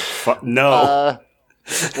 No.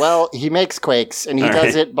 Well, he makes quakes, and he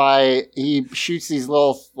does it by he shoots these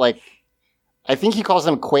little like I think he calls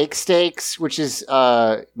them quake steaks, which is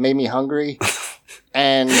made me hungry.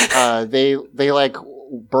 And they like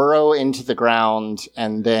burrow into the ground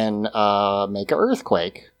and then make an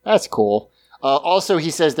earthquake. That's cool. Also,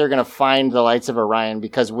 he says they're going to find the Lights of Orion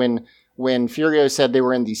because when Furio said they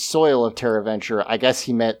were in the soil of Terraventure, I guess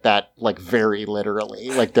he meant that like very literally,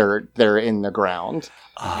 like they're in the ground.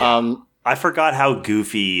 I forgot how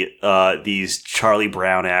goofy these Charlie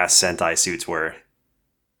Brown ass Sentai suits were.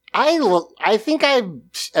 I think I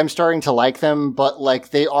am starting to like them, but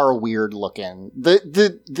like they are weird looking.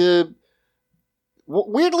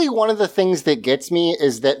 Weirdly, one of the things that gets me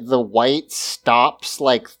is that the white stops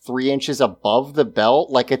like 3 inches above the belt,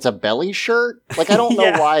 like it's a belly shirt. Like, I don't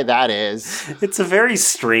know why that is. It's a very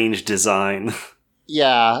strange design.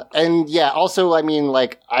 Yeah. And yeah, also, I mean,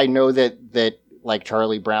 like, I know that like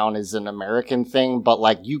Charlie Brown is an American thing, but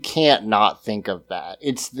like you can't not think of that.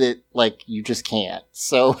 It's that like you just can't.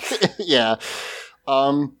 So yeah.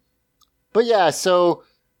 But yeah, so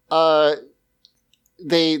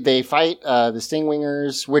they fight the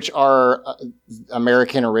Stingwingers, which are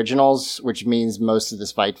American originals, which means most of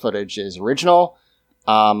this fight footage is original.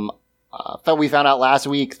 But we found out last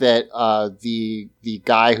week that the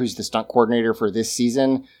guy who's the stunt coordinator for this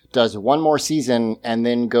season does one more season and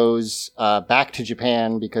then goes back to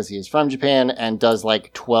Japan because he is from Japan and does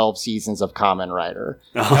like 12 seasons of Kamen Rider.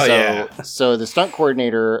 So the stunt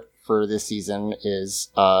coordinator for this season is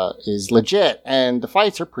legit, and the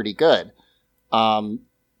fights are pretty good. One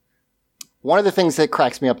of the things that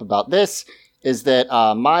cracks me up about this is that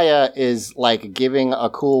Maya is like giving a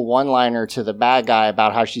cool one-liner to the bad guy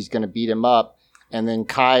about how she's going to beat him up. And then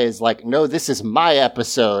Kai is like, no, this is my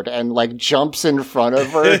episode, and like jumps in front of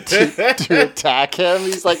her to attack him.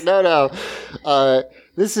 He's like, no,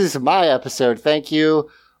 this is my episode. Thank you.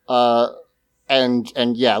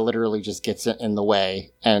 And yeah, literally just gets in the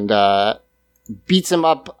way and beats him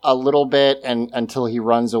up a little bit and until he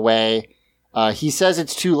runs away. He says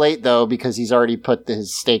it's too late though because he's already put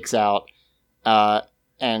his stakes out.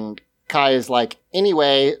 And Kai is like,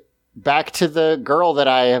 anyway, back to the girl that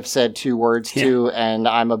I have said 2 words to and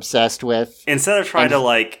I'm obsessed with. Instead of trying to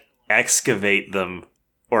like excavate them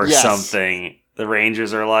or something, the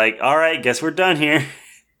Rangers are like, all right, guess we're done here.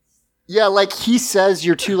 Yeah, like he says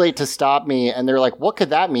you're too late to stop me, and they're like, what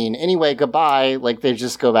could that mean? Anyway, goodbye. Like they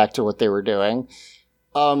just go back to what they were doing.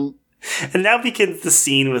 And now begins the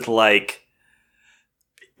scene with like,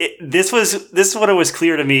 this is what it was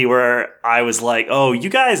clear to me where I was like, oh, you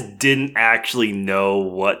guys didn't actually know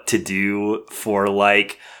what to do for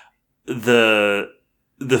like the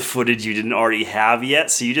footage you didn't already have yet,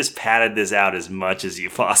 so you just padded this out as much as you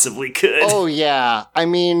possibly could. Oh yeah, I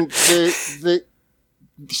mean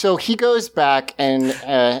so he goes back and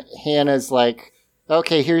Hannah's like,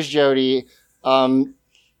 okay, here's Jody, and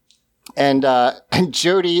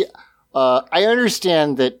Jody, I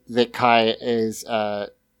understand that Kai is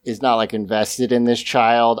not like invested in this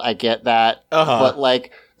child. I get that. But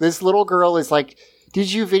like this little girl is like,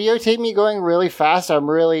 did you videotape me going really fast? I'm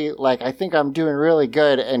really like, I think I'm doing really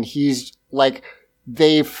good. And he's like,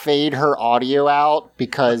 they fade her audio out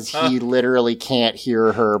because he literally can't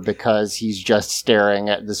hear her because he's just staring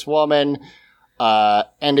at this woman.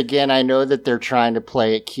 And again, I know that they're trying to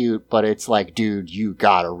play it cute, but it's like, dude, you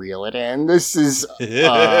gotta reel it in. This is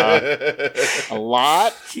a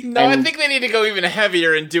lot. No, I think they need to go even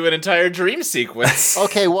heavier and do an entire dream sequence.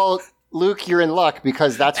 Okay, well, Luke, you're in luck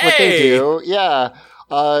because that's what they do. Yeah.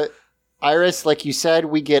 Iris, like you said,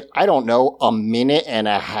 we get, I don't know, a minute and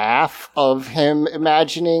a half of him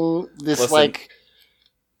imagining this. Listen, like,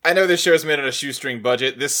 I know this show's made on a shoestring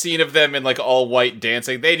budget. This scene of them in like all white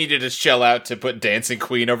dancing, they needed to shell out to put Dancing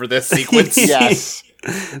Queen over this sequence. Yes.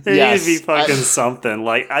 There needs to be fucking something.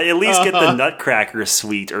 Like, I at least get the Nutcracker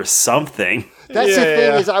suite or something. That's the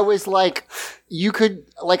thing is I was like, you could,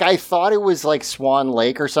 like, I thought it was like Swan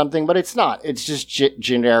Lake or something, but it's not. It's just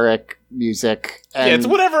generic music. And it's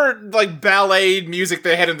whatever, like, ballet music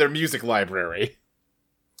they had in their music library.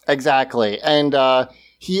 Exactly. And,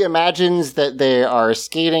 he imagines that they are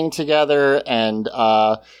skating together, and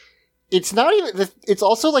it's not even. It's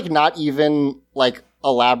also like not even like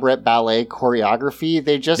elaborate ballet choreography.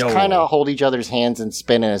 They just kind of hold each other's hands and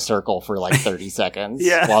spin in a circle for like 30 seconds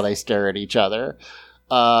while they stare at each other.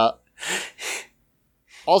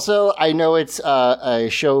 Also, I know it's a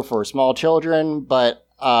show for small children, but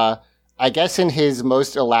I guess in his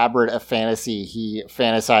most elaborate of fantasy, he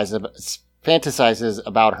fantasizes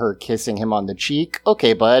about her kissing him on the cheek.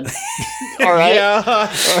 Okay, bud. All right. Yeah.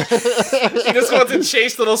 He just wants to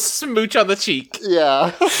chase little smooch on the cheek.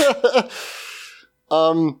 Yeah.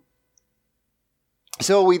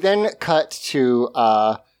 So we then cut to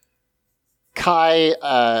Kai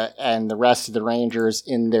and the rest of the Rangers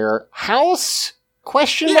in their house?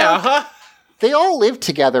 Question mark? Yeah. They all live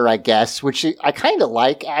together, I guess, which I kind of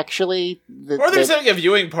like, actually. Or they're having a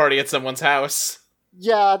viewing party at someone's house.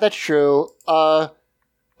 Yeah, that's true.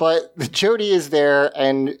 But Jody is there,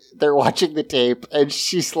 and they're watching the tape, and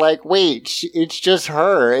she's like, wait, it's just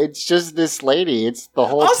her. It's just this lady. It's the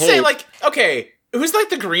whole I'll tape. say, like, okay, who's, like,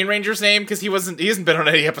 the Green Ranger's name? Because he hasn't been on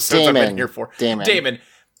any episodes I've been here for. Damon.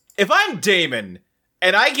 If I'm Damon,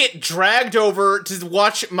 and I get dragged over to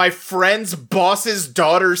watch my friend's boss's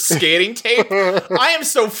daughter's skating tape, I am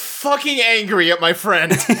so fucking angry at my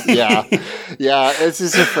friend. Yeah, this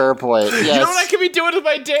is a fair point. Yes. You know what I could be doing with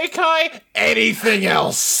my day, Kai? Anything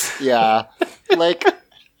else. Yeah, like,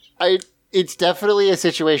 it's definitely a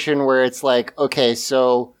situation where it's like, okay,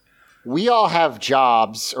 so we all have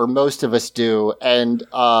jobs, or most of us do, and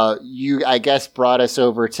you, I guess, brought us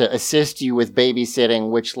over to assist you with babysitting,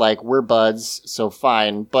 which, like, we're buds, so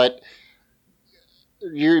fine, but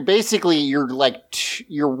you're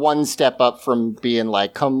one step up from being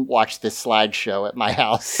like, come watch this slideshow at my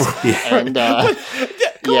house. And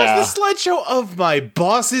Go watch the slideshow of my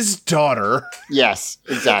boss's daughter. Yes,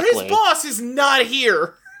 exactly. His boss is not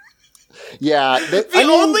here. Yeah. The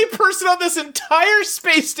only person on this entire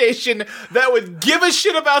space station that would give a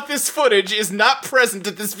shit about this footage is not present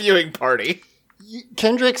at this viewing party.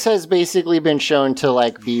 Kendricks has basically been shown to,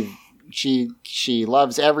 like, be... She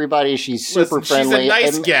loves everybody. She's super friendly. She's a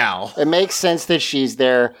nice gal. It makes sense that she's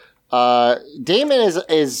there. Damon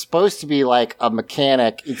is supposed to be like a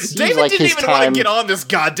mechanic. It seems Damon like didn't his even time... want to get on this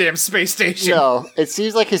goddamn space station. No, it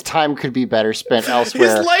seems like his time could be better spent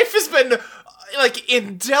elsewhere. His life has been, like,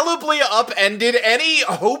 indelibly upended. Any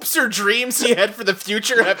hopes or dreams he had for the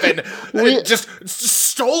future have been just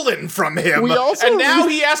stolen from him. And now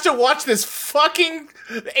he has to watch this fucking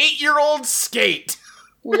 8-year-old skate.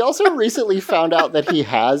 We also recently found out that he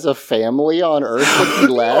has a family on Earth that he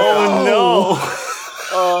left. Oh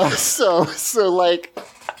no! So like,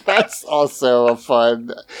 that's also a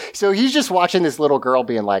fun. So he's just watching this little girl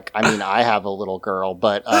being like, I mean, I have a little girl,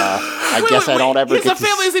 but I guess I don't ever get to... He has a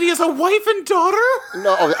family, is it he has a wife and daughter?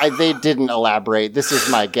 No, they didn't elaborate. This is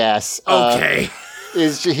my guess. Okay.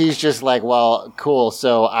 He's just like, well, cool,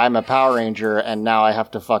 so I'm a Power Ranger, and now I have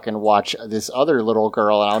to fucking watch this other little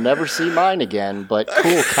girl, and I'll never see mine again, but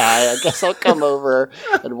cool, Kai, I guess I'll come over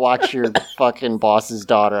and watch your fucking boss's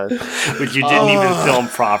daughter. But you didn't even film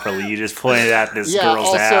properly, you just pointed at this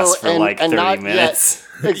girl's ass for like 30 minutes.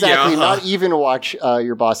 Exactly, not even watch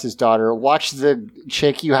your boss's daughter, watch the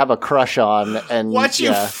chick you have a crush on, and watch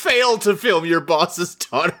you fail to film your boss's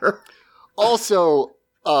daughter. Also...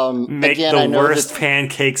 Make again, the worst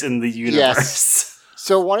pancakes in the universe. Yes.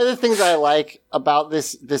 So one of the things I like about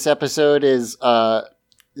this episode is so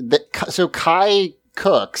Kai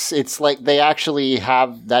cooks. It's like they actually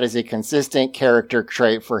have that as a consistent character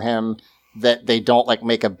trait for him that they don't like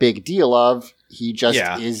make a big deal of. He just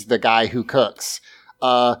is the guy who cooks.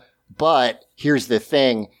 But here's the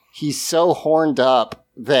thing: he's so horned up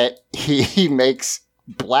that he makes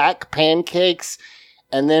black pancakes.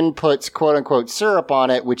 And then puts quote unquote syrup on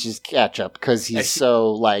it, which is ketchup, because he's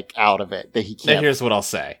so like out of it that he can't. Now here's what I'll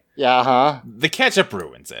say. Yeah, huh? The ketchup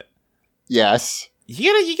ruins it. Yes.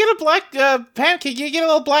 You get a black pancake. You get a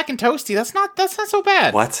little black and toasty. That's not so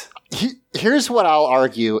bad. What? Here's what I'll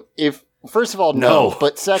argue. If first of all, no.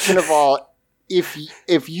 But second of all, if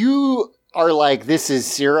you are like this is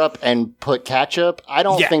syrup and put ketchup, I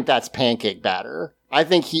don't think that's pancake batter. I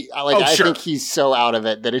think I think he's so out of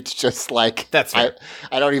it that it's just like that's fair.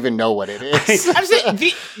 I don't even know what it is. I'm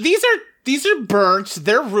saying these are burnt,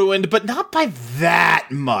 they're ruined, but not by that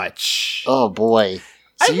much. Oh boy.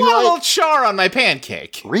 So I want a little char on my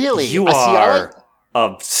pancake. Really? You are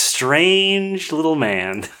a strange little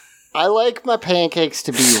man. I like my pancakes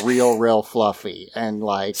to be real fluffy and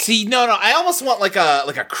like. See, no, I almost want like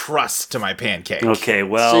a crust to my pancake. Okay,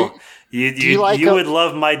 well. You would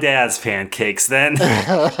love my dad's pancakes then.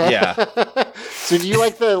 Yeah. So do you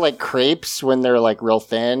like the like crepes when they're like real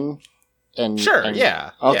thin? Sure,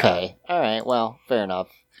 yeah. Okay. Yeah. All right. Well, fair enough.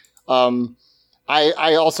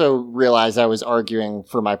 I also realized I was arguing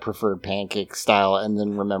for my preferred pancake style and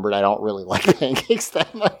then remembered I don't really like pancakes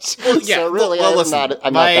that much. Well, yeah, so really listen,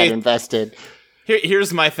 I'm not that invested.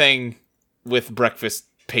 Here's my thing with breakfast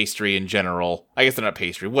pastry in general. I guess they're not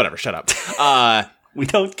pastry. Whatever. Shut up. We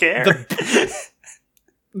don't care.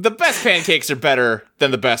 The best pancakes are better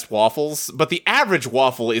than the best waffles, but the average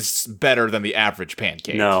waffle is better than the average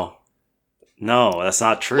pancake. No, that's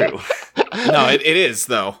not true. No, it is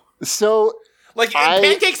though. So Like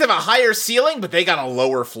pancakes have a higher ceiling, but they got a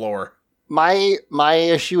lower floor. my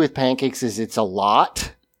issue with pancakes is it's a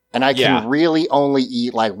lot, and I can Yeah. really only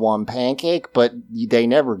eat like one pancake, but they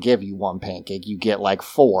never give you one pancake. You get like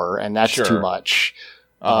 4, and that's Sure. too much.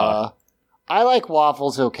 Uh-huh. I like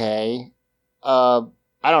waffles okay.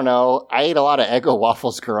 I don't know. I ate a lot of Eggo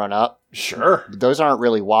waffles growing up. Sure. Those aren't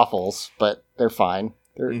really waffles, but they're fine.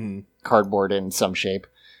 They're Mhm. cardboard in some shape.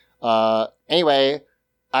 Anyway,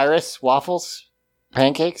 Iris, waffles?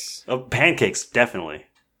 Pancakes? Oh, pancakes, definitely.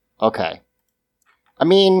 Okay. I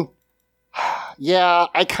mean, yeah,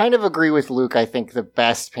 I kind of agree with Luke. I think the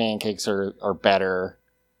best pancakes are better.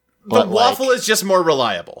 The But, waffle like, is just more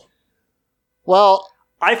reliable. well,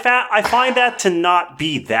 I find that to not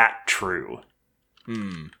be that true.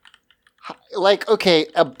 like, okay,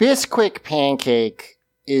 a Bisquick pancake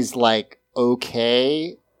is like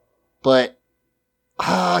okay, but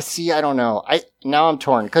see, I don't know. Now I'm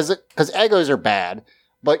torn because Eggos are bad,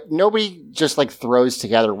 but nobody just like throws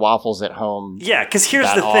together waffles at home. Yeah, because here's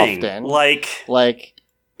That the thing. often. Like,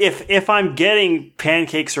 if I'm getting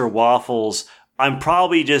pancakes or waffles, I'm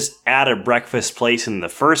probably just at a breakfast place in the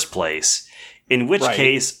first place, in which Right.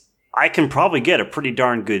 case I can probably get a pretty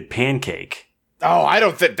darn good pancake. Oh, I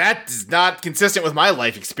don't think that is not consistent with my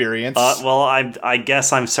life experience. Well, I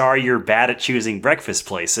guess I'm sorry you're bad at choosing breakfast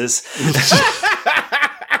places.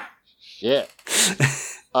 Shit.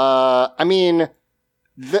 I mean,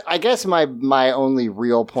 I guess my only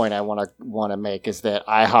real point I want to make is that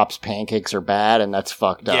IHOP's pancakes are bad, and that's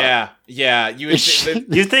fucked up. yeah. You would think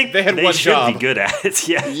You think They had one should job. be good at it?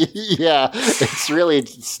 Yeah. Yeah,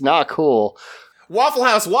 it's not cool. Waffle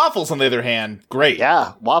House waffles, on the other hand, great.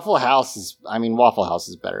 Yeah, Waffle House is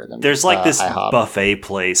better than There's like this IHOP. buffet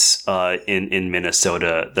place in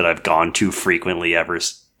Minnesota that I've gone to frequently ever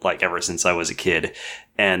since I was a kid,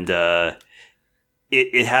 and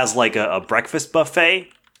it has like a breakfast buffet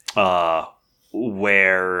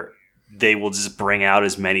where they will just bring out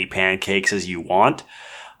as many pancakes as you want,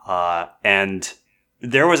 and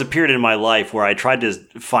there was a period in my life where I tried to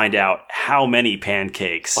find out how many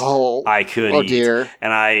pancakes I could eat, dear.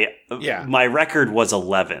 and my record was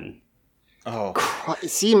 11. Oh,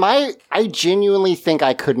 See, I genuinely think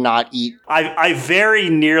I could not eat. I very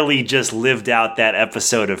nearly just lived out that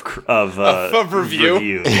episode of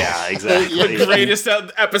Review. Yeah, exactly. the greatest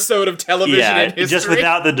episode of television in history. just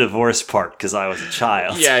without the divorce part because I was a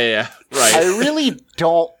child. Yeah. Right. I really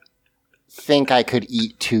don't think I could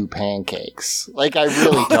eat 2 pancakes. Like, I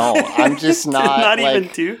really don't. I'm just not. Not like, even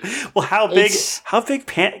 2. Well, how big? it's- How big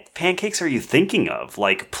pancakes are you thinking of?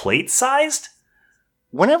 Like plate sized?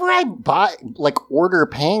 Whenever I order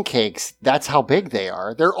pancakes, that's how big they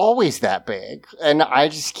are. They're always that big, and I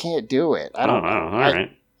just can't do it. I don't know. All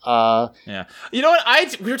right. Yeah. You know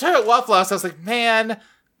what? We were talking about Waffle House. I was like, man,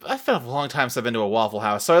 I've been a long time since I've been to a Waffle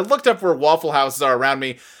House. So I looked up where Waffle Houses are around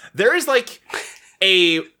me. There is like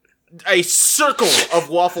a circle of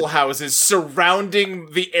Waffle Houses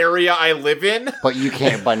surrounding the area I live in. But you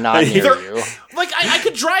can't. But not near They're- you. Like, I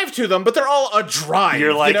could drive to them, but they're all a drive.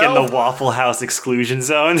 You're like you know? in the Waffle House exclusion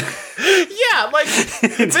zone. Yeah, like,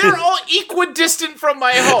 they're all equidistant from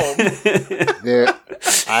my home.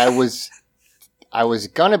 I was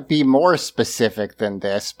gonna be more specific than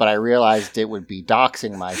this, but I realized it would be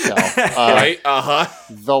doxing myself. Right? Uh-huh.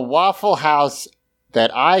 The Waffle House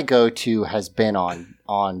that I go to has been on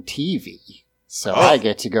TV, so I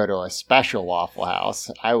get to go to a special Waffle House.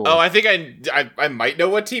 Oh, I think I might know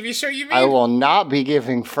what TV show you mean. I will not be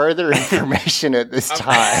giving further information at this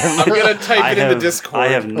time. I'm gonna type it in the Discord. I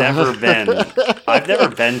have never been. I've never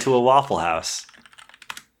been to a Waffle House.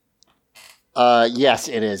 Yes,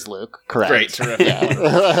 it is, Luke. Correct. Great, terrific.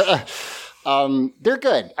 Yeah. They're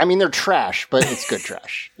good. I mean, they're trash, but it's good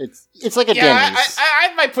trash. It's like a Yeah, Denny's.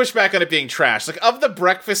 I might push back on it being trash. Like, of the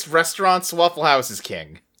breakfast restaurants, Waffle House is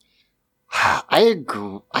king. I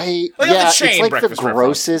agree. Like, Yeah, the chain it's like the breakfast restaurant,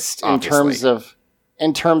 grossest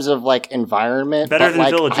in terms of like environment. Better but, than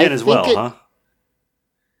like, Village I Inn as think well, huh?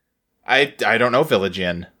 I don't know Village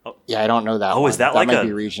Inn. Yeah, I don't know that. Oh, one. is that like might a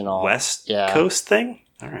be regional West Yeah. Coast thing?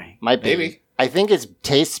 All right. Might be. Maybe. I think it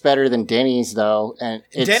tastes better than Denny's though, and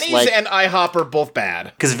it's Denny's like, and IHOP are both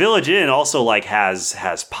bad. Because Village Inn also like has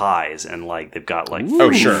pies and like they've got like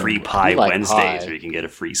Oh, sure. free pie You like Wednesdays pie. where you can get a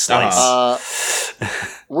free slice.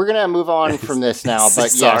 We're gonna move on from this now,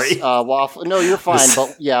 but Sorry. yes, Waffle. No, you're fine.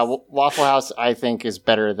 But yeah, Waffle House I think is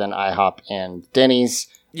better than IHOP and Denny's.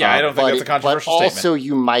 Yeah, I don't think that's a controversial but statement. also,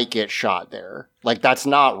 you might get shot there. Like, that's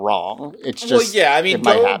not wrong. It's just... Well, yeah, I mean,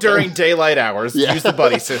 go during daylight hours. Yeah. Use the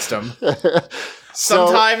buddy system. So-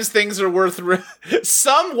 Sometimes things are worth...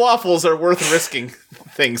 some waffles are worth risking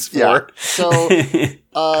things for.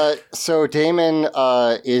 Yeah. So Damon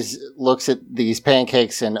looks at these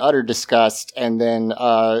pancakes in utter disgust, and then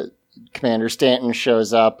Commander Stanton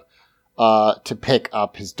shows up to pick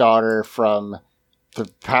up his daughter from the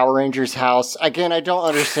Power Rangers house. Again, I don't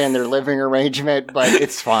understand their living arrangement, but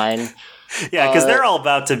it's fine. Yeah, because they're all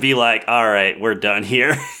about to be like, all right, we're done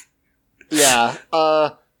here. Yeah.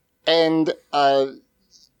 And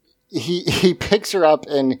he picks her up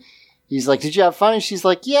and he's like, did you have fun? And she's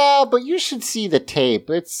like, yeah, but you should see the tape.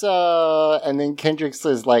 It's, and then Kendricks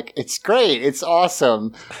is like, it's great. It's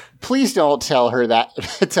awesome. Please don't tell him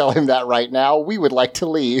that right now. We would like to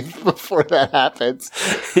leave before that happens.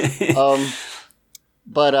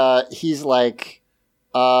 But he's like,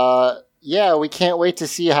 yeah, we can't wait to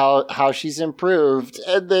see how she's improved.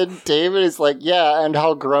 And then David is like, yeah, and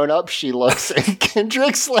how grown up she looks. And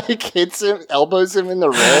Kendricks like hits him, elbows him in the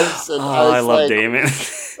ribs. And I love like, Damon.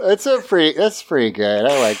 that's pretty good.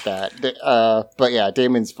 I like that. But yeah,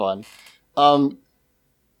 Damon's fun.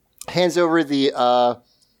 Hands over the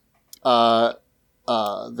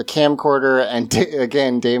camcorder, and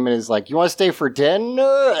again, Damon is like, you want to stay for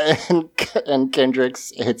dinner? And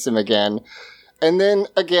Kendricks hits him again. And then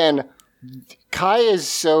again, Kai is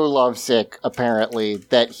so lovesick, apparently,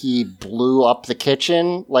 that he blew up the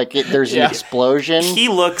kitchen. Like, there's an explosion. He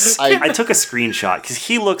looks... I took a screenshot, because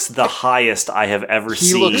he looks the highest I have ever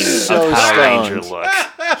seen looks so a Power stoned. Ranger look.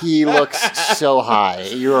 He looks so high.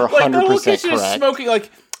 You're 100% Like, the whole kitchen is correct. smoking.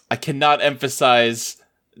 Like, I cannot emphasize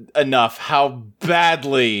enough how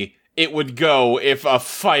badly it would go if a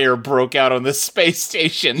fire broke out on the space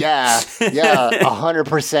station. Yeah,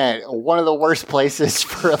 100%. One of the worst places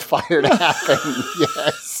for a fire to happen.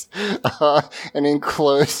 Yes. An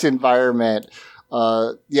enclosed environment.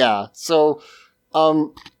 Yeah. So,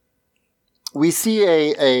 we see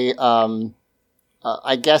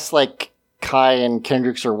I guess like Kai and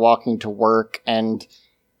Kendricks are walking to work, and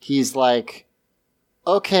he's like,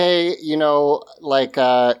 okay, like,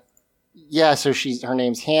 yeah, so her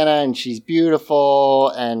name's Hannah, and she's beautiful,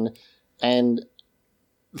 and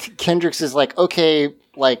Kendricks is like, okay,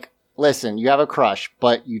 like, listen, you have a crush,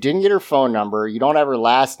 but you didn't get her phone number, you don't have her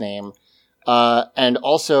last name, and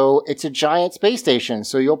also, it's a giant space station,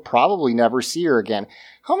 so you'll probably never see her again.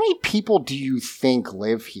 How many people do you think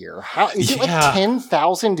live here? Is it like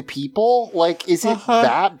 10,000 people? Like, is it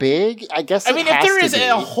that big? I guess I mean, if there is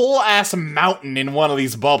a whole ass mountain in one of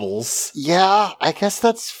these bubbles. Yeah, I guess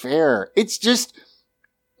that's fair. It's just,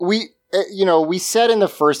 we said in the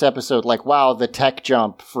first episode, like, wow, the tech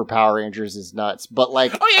jump for Power Rangers is nuts. But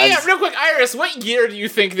like, oh yeah, real quick, Iris, what year do you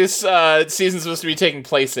think this season's supposed to be taking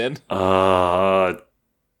place in?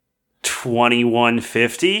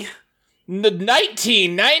 2150?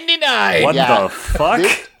 1999. What the fuck?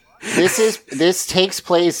 This takes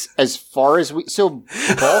place as far as so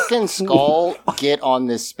Bulk and Skull get on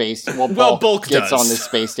this space. Well, Bulk gets on this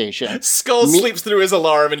space station. Skull sleeps through his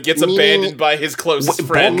alarm and gets abandoned by his closest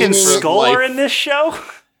friend. Bulk and Skull are in this show?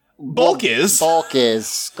 Bulk is.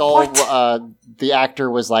 Skull. The actor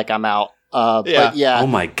was like, I'm out. But yeah. Oh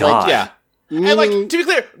my god. Like, yeah. And, like, to be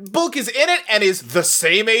clear, Bulk is in it and is the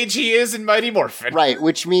same age he is in Mighty Morphin. Right,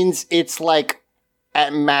 which means it's, like,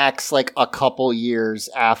 at max, like, a couple years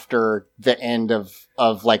after the end of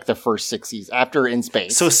like, the first 6 seasons, after In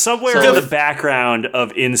Space. So somewhere in the background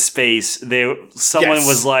of In Space, someone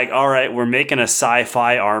was like, all right, we're making a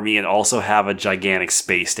sci-fi army and also have a gigantic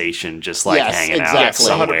space station just, like, hanging out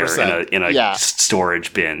somewhere 100%. in a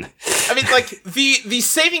storage bin. I mean, like, the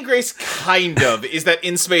saving grace, kind of, is that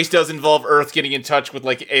In Space does involve Earth getting in touch with,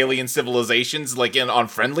 like, alien civilizations, like, on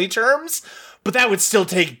friendly terms, but that would still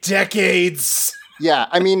take decades. Yeah,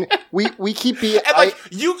 I mean, we keep being... And, like,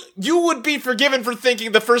 you would be forgiven for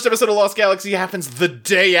thinking the first episode of Lost Galaxy happens the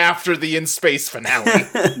day after the In Space finale.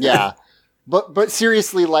 Yeah. But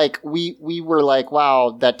seriously, like, we were like,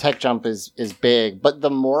 wow, that tech jump is big. But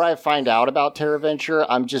the more I find out about TerraVenture,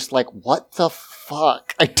 I'm just like, what the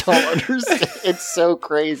fuck? I don't understand. It's so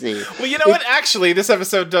crazy. Well, you know what? Actually, this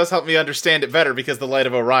episode does help me understand it better because the Light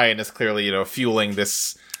of Orion is clearly, fueling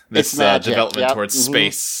this development towards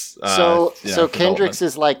space. So Kendricks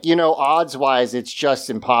is like, odds-wise, it's just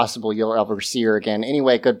impossible you'll ever see her again.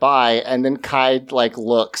 Anyway, goodbye. And then Kai, like,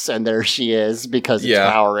 looks, and there she is, because it's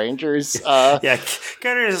Power Rangers.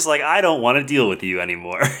 Kendricks is like, I don't want to deal with you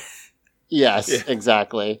anymore. Yes,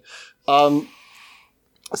 exactly.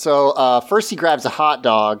 So first he grabs a hot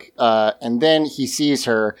dog, and then he sees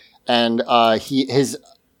her, and his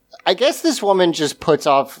I guess this woman just puts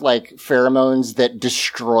off like pheromones that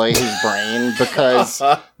destroy his brain because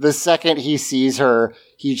the second he sees her,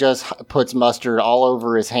 he just puts mustard all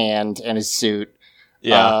over his hand and his suit.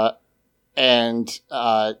 Yeah. Then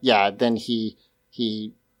he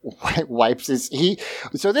wipes his,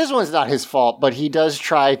 so this one's not his fault, but he does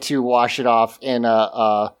try to wash it off in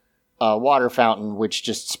a water fountain, which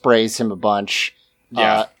just sprays him a bunch.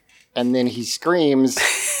 Yeah. And then he screams,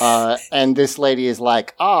 and this lady is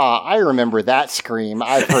like, I remember that scream.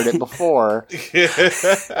 I've heard it before.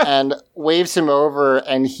 And waves him over,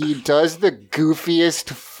 and he does the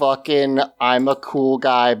goofiest fucking I'm a cool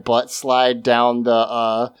guy butt slide down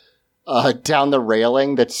the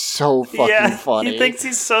railing that's so fucking funny. He thinks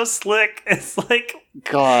he's so slick. It's like,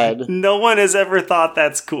 God. No one has ever thought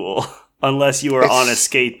that's cool unless you were on a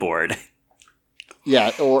skateboard.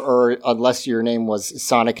 Yeah, or unless your name was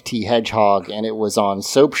Sonic T. Hedgehog and it was on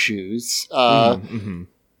soap shoes.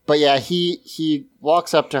 But yeah, he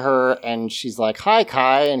walks up to her and she's like, "Hi,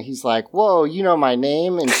 Kai." And he's like, "Whoa, you know my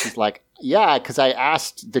name?" And she's like, "Yeah, because I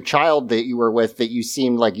asked the child that you were with that you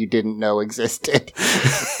seemed like you didn't know existed."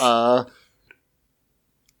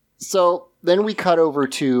 So then we cut over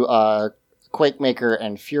to Quakemaker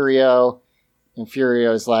and Furio. And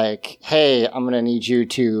Furio's like, "Hey, I'm going to need you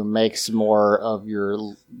to make some more of your,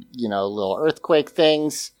 little earthquake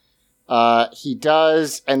things." He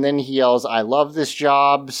does, and then he yells, "I love this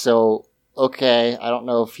job." So, okay, I don't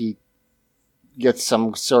know if he gets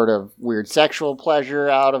some sort of weird sexual pleasure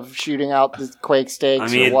out of shooting out the quake stakes. I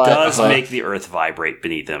mean, or what, it does make the earth vibrate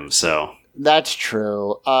beneath him, so. That's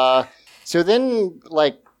true. So then,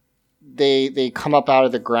 they come up out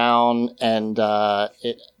of the ground, and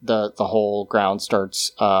the whole ground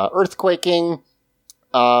starts earthquaking.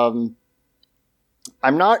 I'm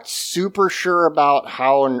not super sure about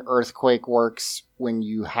how an earthquake works when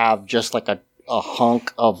you have just like a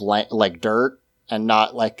hunk of like dirt and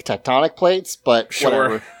not like tectonic plates, but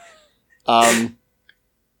sure. Whatever.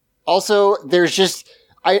 Also, there's just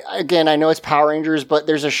I know it's Power Rangers, but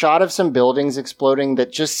there's a shot of some buildings exploding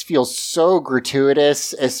that just feels so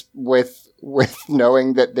gratuitous as with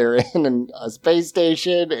knowing that they're in a space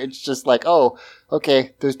station. It's just like, oh,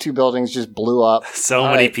 okay, those two buildings just blew up. So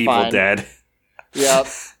many people dead. Yep.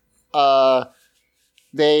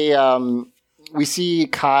 We see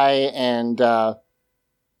Kai and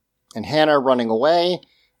Hannah running away.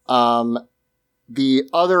 The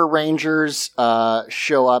other Rangers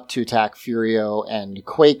show up to attack Furio and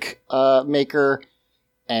Quakemaker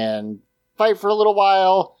and fight for a little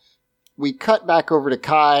while. We cut back over to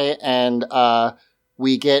Kai, and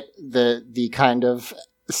we get the kind of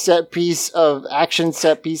action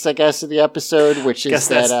set piece, I guess, of the episode, which is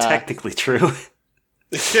that that's technically true.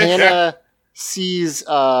 Hannah sees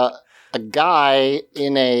a guy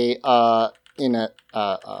in a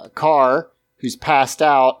car who's passed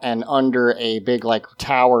out and under a big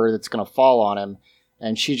tower that's going to fall on him,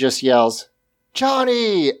 and she just yells,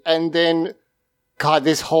 "Johnny!" And then, God,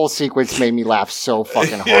 this whole sequence made me laugh so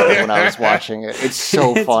fucking hard when I was watching it. It's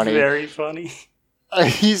so funny. It's very funny.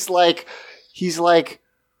 He's like,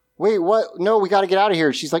 "Wait, what? No, we got to get out of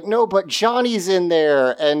here." She's like, "No, but Johnny's in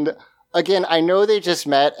there." And again, I know they just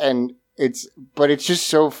met, but it's just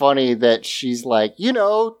so funny that she's like,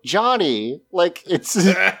 Johnny,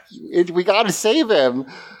 we got to save him.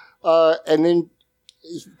 And then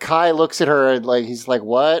Kai looks at her and he's like,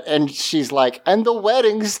 "What?" And she's like, "And the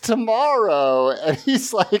wedding's tomorrow." And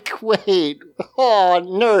he's like, "Wait,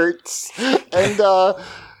 nerds." And,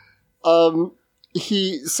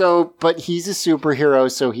 but he's a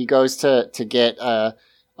superhero, so he goes to get,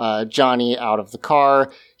 Johnny out of the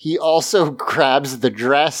car. He also grabs the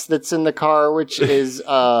dress that's in the car, which is,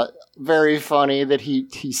 very funny that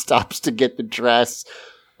he stops to get the dress.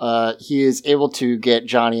 He is able to get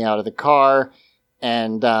Johnny out of the car,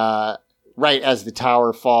 and right as the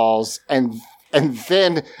tower falls, and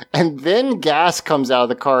then gas comes out of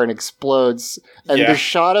the car and explodes. And the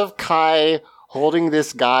shot of Kai holding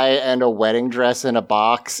this guy and a wedding dress in a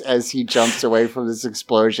box as he jumps away from this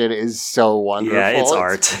explosion is so wonderful. Yeah, it's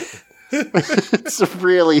art. It's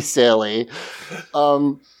really silly.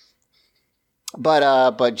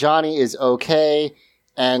 But Johnny is okay,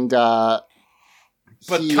 and but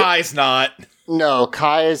Kai's not. No,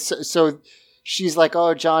 Kai is. So she's like,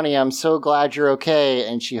 "Oh, Johnny, I'm so glad you're okay,"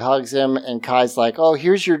 and she hugs him, and Kai's like, "Oh,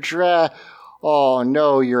 here's your dress." "Oh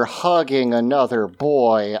no, you're hugging another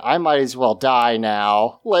boy. I might as well die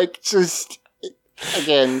now." Just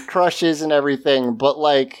again, crushes and everything, but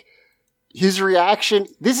his reaction.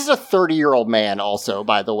 This is a 30-year-old man, also,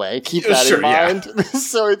 by the way. Keep that in mind. Yeah.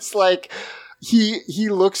 So it's he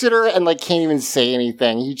looks at her and like can't even say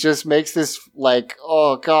anything. He just makes this like,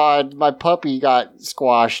 oh god, my puppy got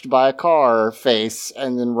squashed by a car face,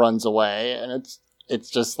 and then runs away. And it's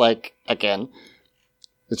just like, again,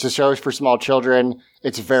 it's a show for small children.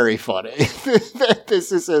 It's very funny that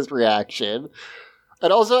this is his reaction.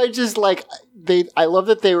 And also, I just like I love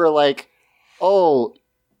that they were like, oh,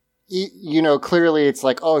 you know, clearly it's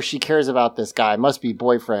like, oh, she cares about this guy. Must be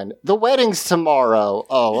boyfriend. The wedding's tomorrow.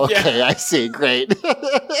 Oh, okay, yeah. I see. Great.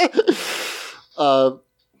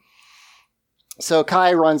 So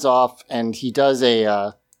Kai runs off, and he does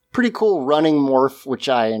a pretty cool running morph, which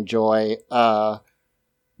I enjoy. I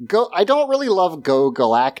don't really love Go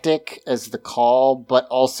Galactic as the call, but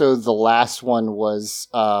also the last one was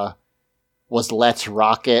Let's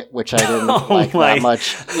Rocket, which I didn't like that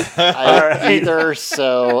much either.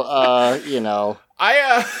 So, you know.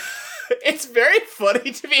 It's very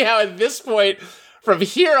funny to me how at this point, from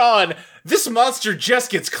here on, this monster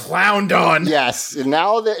just gets clowned on. Yes,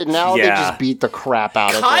 now they just beat the crap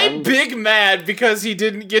out of him. Kai big mad because he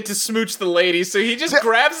didn't get to smooch the lady, so he just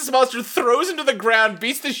grabs this monster, throws him to the ground,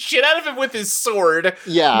 beats the shit out of him with his sword,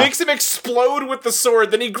 makes him explode with the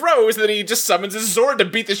sword, then he grows, and then he just summons his Zord to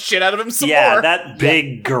beat the shit out of him some more. Yeah, that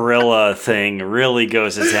big gorilla thing really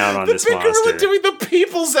goes to town on this monster. The big gorilla doing the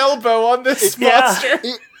people's elbow on this monster.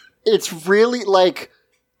 It's really like,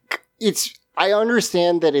 I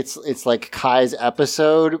understand that it's like Kai's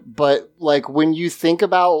episode, but like when you think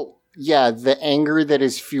about, the anger that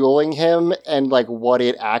is fueling him and like what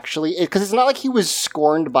it actually, because it's not like he was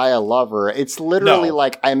scorned by a lover. It's literally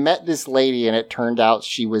like, I met this lady and it turned out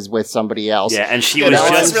she was with somebody else. Yeah, and she was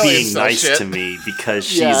just being nice to me because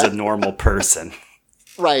she's a normal person.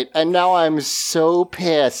 Right, and now I'm so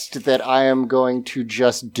pissed that I am going to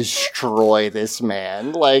just destroy this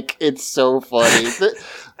man. Like, it's so funny.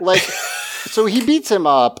 So he beats him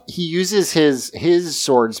up. He uses his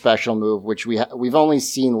sword special move, which we've only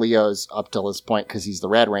seen Leo's up till this point because he's the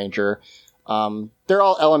Red Ranger. They're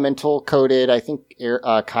all elemental coded. I think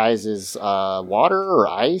Kai's is water or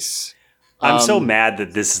ice. I'm so mad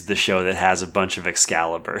that this is the show that has a bunch of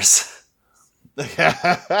Excaliburs.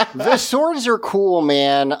 The swords are cool,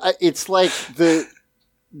 man. It's like the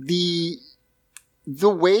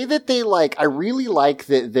way that they like, I really like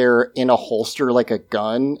that they're in a holster like a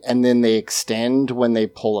gun, and then they extend when they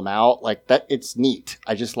pull them out. Like that, it's neat.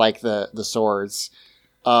 I just like the swords.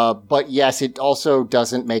 But yes, it also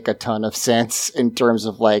doesn't make a ton of sense in terms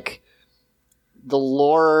of like the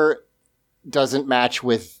lore doesn't match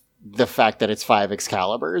with the fact that it's 5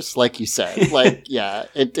 Excaliburs, like you said. Like,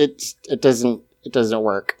 it doesn't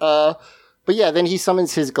work. But yeah, then he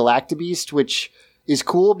summons his Galactabeast, which is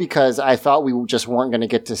cool because I thought we just weren't going to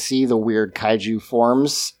get to see the weird kaiju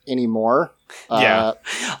forms anymore. I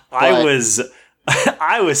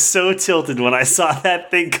was so tilted when I saw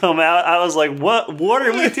that thing come out. I was like, what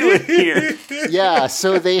are we doing here? Yeah,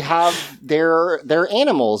 so they have they're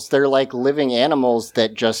animals. They're like living animals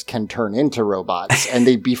that just can turn into robots, and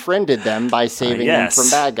they befriended them by saving them from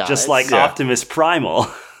bad guys. Just like Optimus Primal.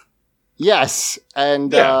 Yes,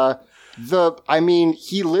 and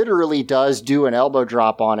he literally does do an elbow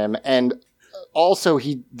drop on him, and also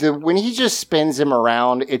when he just spins him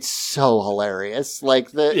around, it's so hilarious.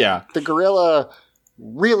 Like the gorilla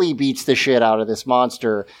really beats the shit out of this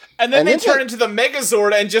monster, and then they turn into the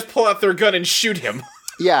Megazord and just pull out their gun and shoot him.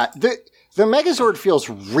 Yeah, the Megazord feels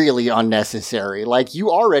really unnecessary. Like, you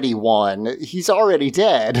already won. He's already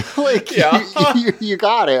dead. Like, you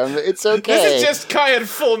got him. It's okay. This is just Kai had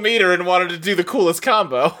full meter and wanted to do the coolest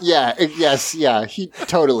combo.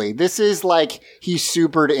 Totally. This is like, he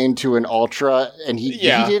supered into an Ultra, and he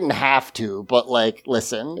didn't have to, but like,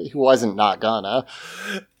 listen, he wasn't not gonna.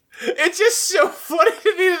 It's just so funny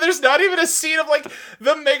to me that there's not even a scene of, like,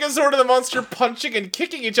 the Megazord and the monster punching and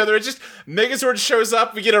kicking each other. It's just, Megazord shows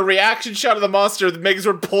up, we get a reaction shot of the monster, the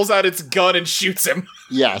Megazord pulls out its gun and shoots him.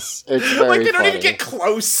 Yes, it's very like, they don't funny. even get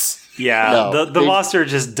close. Yeah, the monster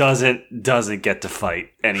just doesn't get to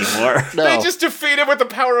fight anymore. No. They just defeat him with the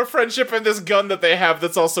power of friendship and this gun that they have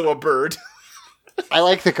that's also a bird. I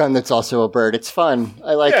like the gun that's also a bird. It's fun.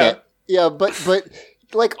 I like it. Yeah, but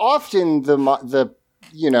like, often the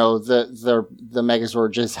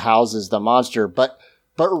Megazord just houses the monster, but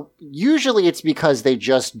usually it's because they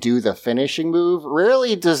just do the finishing move.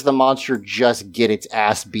 Rarely does the monster just get its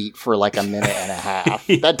ass beat for like a minute and a half.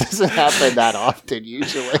 That doesn't happen that often,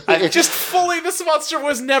 usually. This monster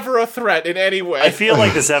was never a threat in any way. I feel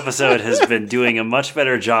like this episode has been doing a much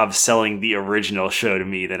better job selling the original show to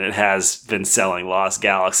me than it has been selling Lost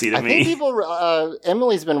Galaxy to me. I think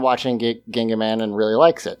Emily's been watching Gingaman and really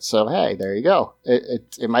likes it. So, hey, there you go.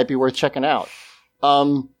 It might be worth checking out.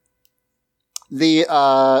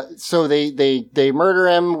 So they murder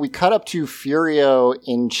him. We cut up to Furio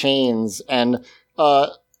in chains, and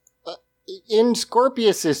in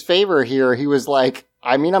Scorpius's favor here, he was like,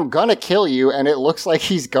 I mean, I'm gonna kill you, and it looks like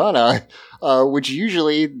he's gonna. Which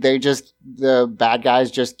usually the bad guys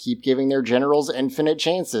just keep giving their generals infinite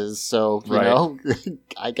chances. So, you know,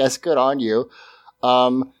 I guess good on you.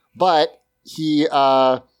 But he,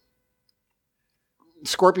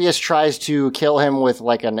 Scorpius tries to kill him with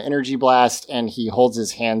like an energy blast, and he holds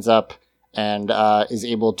his hands up and, is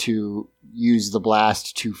able to use the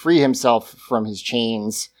blast to free himself from his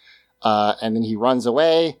chains. And then he runs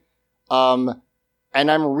away. And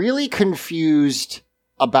I'm really confused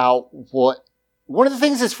about one of the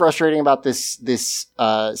things that's frustrating about this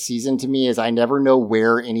season to me is I never know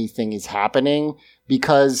where anything is happening,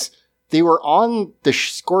 because they were on the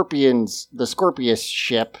Scorpius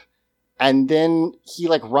ship, and then he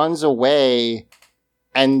like runs away,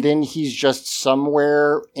 and then he's just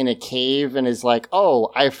somewhere in a cave and is like,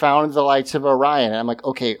 oh, I found the lights of Orion. And I'm like,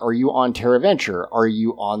 okay, are you on Terra Venture? Are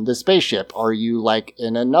you on the spaceship? Are you like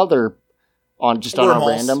in another on a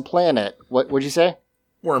random planet? What'd you say?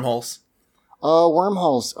 Wormholes.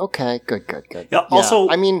 Wormholes. Okay, good. Yeah, also,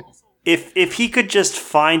 I mean, if he could just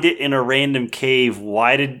find it in a random cave,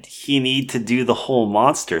 why did he need to do the whole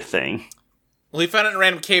monster thing? Well, he found it in a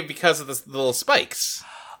random cave because of the little spikes.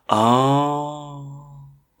 Oh,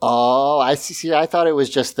 I see. I thought it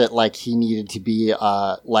was just that, like, he needed to be,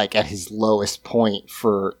 like, at his lowest point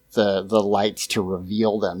for the lights to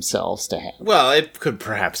reveal themselves to him. Well, it could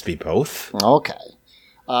perhaps be both. Okay.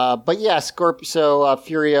 But yeah,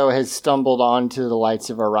 Furio has stumbled onto the lights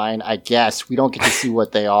of Orion, I guess. We don't get to see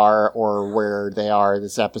what they are or where they are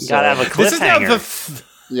this episode. Gotta have a cliffhanger.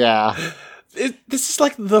 Yeah. This is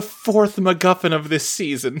like the fourth MacGuffin of this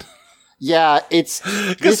season. Yeah, it's...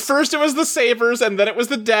 Because first it was the sabers, and then it was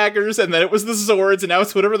the daggers, and then it was the swords, and now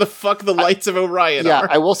it's whatever the fuck the lights of Orion are. Yeah,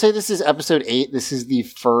 I will say this is episode 8. This is the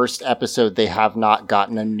first episode they have not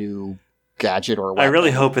gotten a new gadget or weapon. I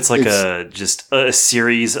really hope it's like just a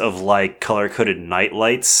series of like color-coded night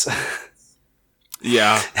lights.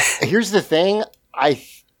 Yeah. Here's the thing.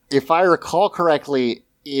 If I recall correctly,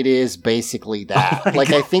 it is basically that. Oh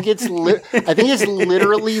like, I think it's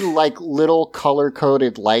literally like little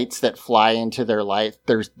color-coded lights that fly into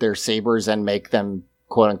their sabers and make them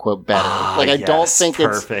quote unquote better. I don't think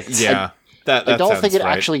perfect. It's yeah. I don't think it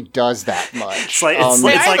actually does that much. It's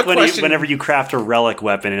like whenever you craft a relic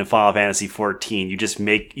weapon in Final Fantasy XIV,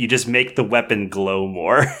 you just make the weapon glow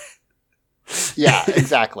more. Yeah,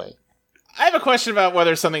 exactly. I have a question about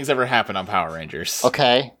whether something's ever happened on Power Rangers.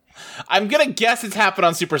 Okay. I'm gonna guess it's happened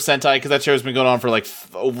on Super Sentai, because that show's been going on for like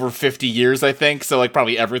over 50 years, I think. So like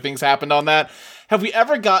probably everything's happened on that. Have we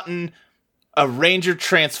ever gotten a Ranger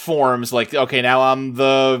transforms, like, okay, now I'm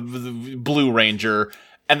the Blue Ranger,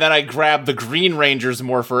 and then I grab the Green Ranger's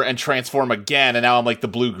morpher and transform again, and now I'm like the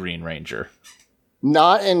Blue-Green Ranger?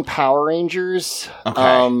 Not in Power Rangers.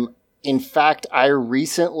 Okay. In fact, I was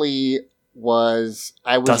recently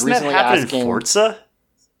Doesn't that happen asking in Forza?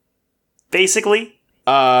 Basically?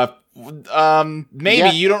 Maybe.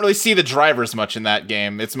 Yeah. You don't really see the drivers much in that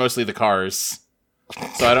game. It's mostly the cars.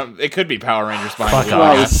 So it could be Power Rangers behind the wheel.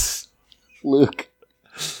 Christ, Luke.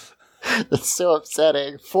 That's so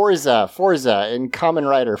upsetting. Forza, in Kamen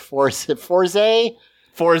Rider, Forza. Forza,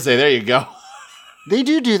 there you go. They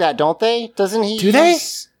do that, don't they? Doesn't he? Do they?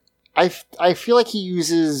 I feel like he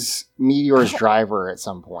uses Meteor's driver at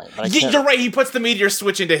some point. But You're right, he puts the meteor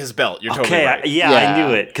switch into his belt. You're totally right. I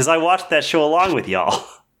knew it, because I watched that show along with y'all.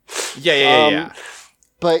 Yeah.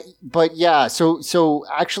 But yeah, so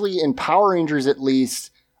actually in Power Rangers at least,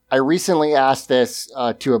 I recently asked this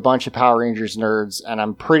to a bunch of Power Rangers nerds, and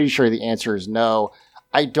I'm pretty sure the answer is no.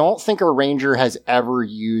 I don't think a Ranger has ever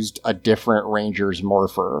used a different Ranger's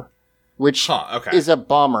morpher, which is a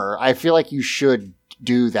bummer. I feel like you should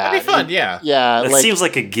do that. That'd be fun, yeah. Yeah. That seems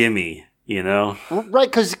like a gimme, you know?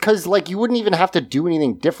 Right, because like, you wouldn't even have to do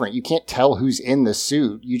anything different. You can't tell who's in the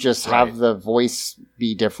suit. You just have the voice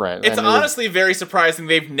be different. It's honestly very surprising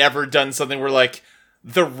they've never done something where, like,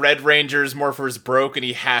 the Red Ranger's morpher's broke and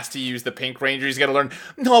he has to use the Pink Ranger. He's got to learn,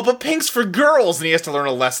 no, but Pink's for girls, and he has to learn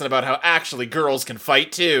a lesson about how actually girls can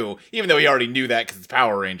fight too, even though he already knew that because it's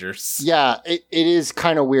Power Rangers. Yeah, it is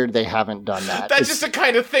kind of weird they haven't done that. That's just the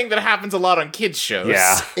kind of thing that happens a lot on kids' shows.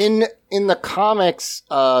 Yeah. In the comics,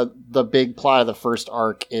 the big plot of the first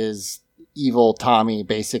arc is evil Tommy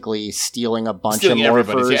basically stealing a bunch of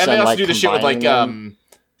morphers. And they also like, do the shit with them.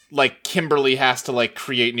 like Kimberly has to like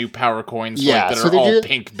create new power coins that are all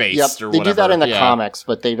pink based or whatever. They do that in the comics,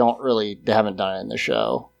 but they haven't done it in the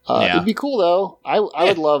show. It'd be cool though. I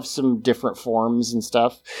would love some different forms and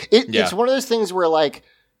stuff. It's one of those things where like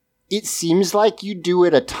it seems like you do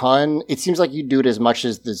it a ton. It seems like you do it as much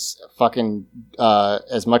as this fucking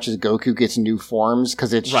as much as Goku gets new forms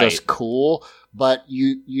because it's just cool. But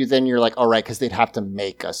you're like, all right, because they'd have to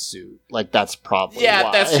make a suit. Like that's probably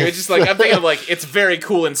why. That's true. It's just like I'm thinking of like it's very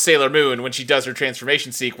cool in Sailor Moon when she does her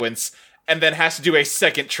transformation sequence. And then has to do a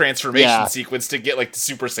second transformation sequence to get like the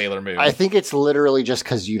Super Sailor Moon. I think it's literally just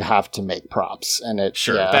because you'd have to make props, and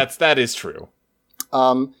that is true.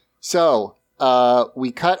 So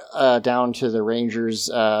we cut down to the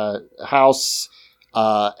Ranger's house,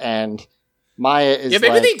 and Maya is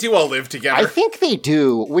maybe they do all live together. I think they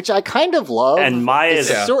do, which I kind of love. And Maya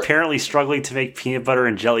is apparently struggling to make peanut butter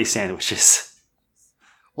and jelly sandwiches.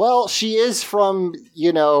 Well, she is from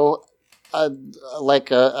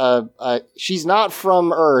she's not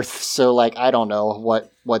from Earth, so like I don't know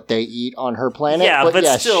what they eat on her planet. Yeah, but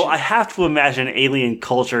still, I have to imagine alien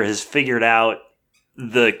culture has figured out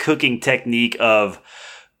the cooking technique of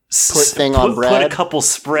put a couple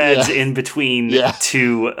spreads in between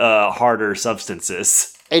two harder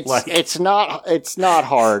substances. It's not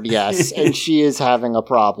hard, yes, and she is having a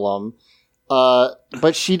problem.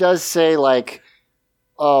 But she does say like,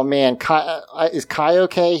 oh man, is Kai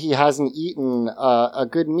okay? He hasn't eaten a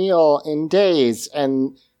good meal in days.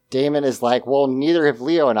 And Damon is like, well, neither have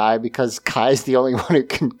Leo and I because Kai's the only one who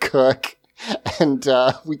can cook. And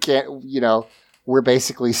we can't, we're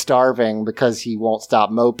basically starving because he won't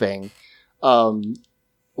stop moping,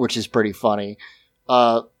 which is pretty funny.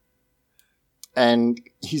 And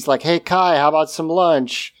he's like, hey, Kai, how about some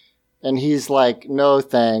lunch? And he's like, no,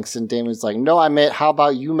 thanks. And Damon's like, no, I meant, how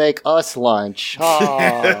about you make us lunch?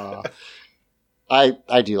 Ah.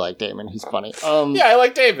 I do like Damon. He's funny. I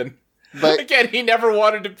like Damon. But again, he never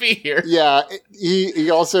wanted to be here. Yeah. He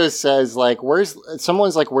also says, like,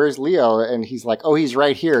 someone's like, where's Leo? And he's like, oh, he's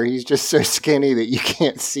right here. He's just so skinny that you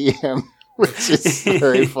can't see him, which is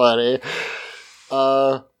very funny.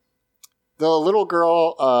 The little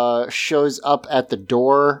girl shows up at the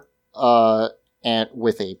door, and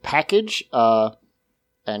with a package,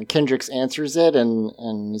 and Kendricks answers it,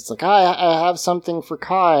 and it's like, I have something for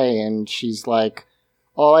Kai, and she's like,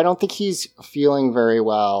 oh, I don't think he's feeling very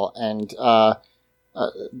well, and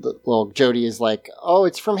Jody is like, oh,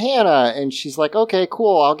 it's from Hannah, and she's like, okay,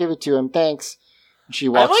 cool, I'll give it to him, thanks. And she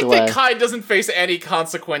walks away. I like that Kai doesn't face any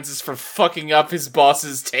consequences for fucking up his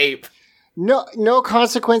boss's tape. No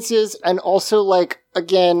consequences, and also, like,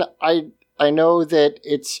 again, I know that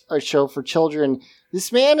it's a show for children.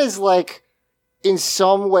 This man is, like, in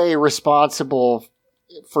some way responsible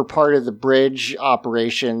for part of the bridge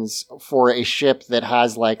operations for a ship that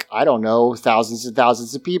has, like, I don't know, thousands and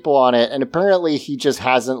thousands of people on it. And apparently he just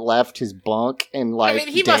hasn't left his bunk in, like,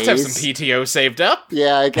 he must have some PTO saved up.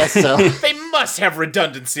 Yeah, I guess so. They must have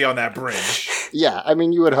redundancy on that bridge. Yeah, I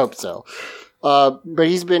mean, you would hope so. But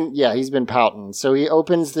he's been pouting. So he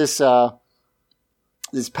opens this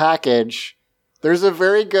package. There's a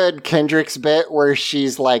very good Kendricks bit where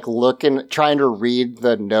she's like trying to read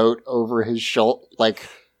the note over his shoulder,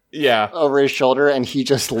 over his shoulder, and he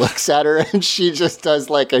just looks at her, and she just does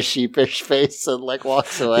like a sheepish face and like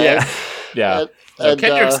walks away. Yeah.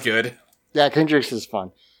 Kendricks good. Yeah, Kendricks is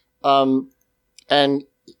fun. And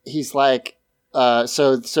he's like,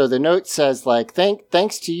 so the note says like,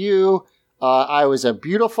 thanks to you. I was a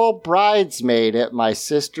beautiful bridesmaid at my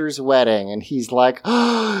sister's wedding. And he's like,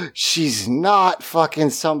 oh, she's not fucking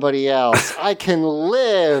somebody else. I can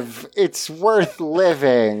live. It's worth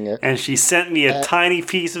living. And she sent me a tiny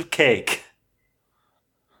piece of cake.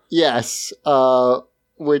 Yes. To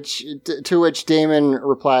which Damon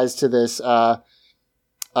replies to this,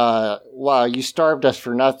 wow, you starved us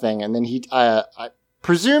for nothing. And then he,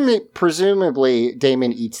 presumably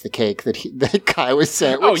Damon eats the cake that Kai was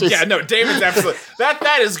sent. Damon's absolutely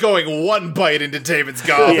that is going one bite into Damon's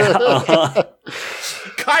goblet. Yeah.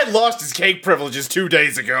 Kai lost his cake privileges 2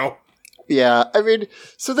 days ago. Yeah, I mean,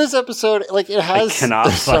 so this episode, like, it has. I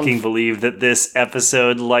cannot fucking believe that this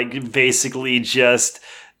episode, like, basically just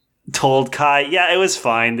told Kai, yeah, it was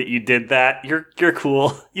fine that you did that. You're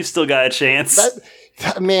cool. You've still got a chance.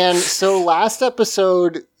 Man, so last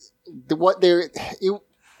episode,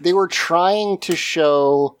 they were trying to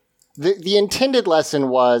show the intended lesson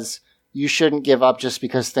was you shouldn't give up just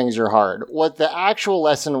because things are hard. What the actual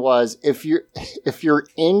lesson was, if you're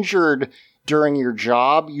injured during your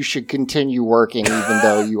job, you should continue working even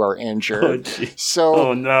though you are injured.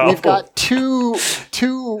 We've got two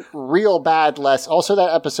real bad lessons. Also,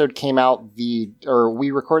 that episode came out we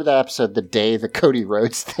recorded that episode the day the Cody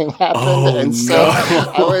Rhodes thing happened. So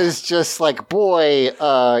I was just like, boy,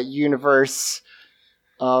 universe,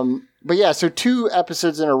 But yeah, so 2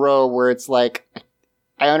 episodes in a row where it's like,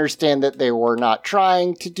 I understand that they were not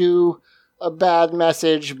trying to do a bad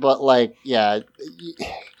message, but like, yeah,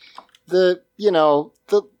 the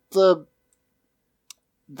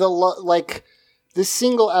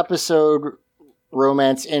single episode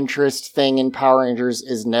romance interest thing in Power Rangers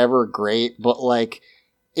is never great, but like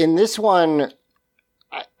in this one,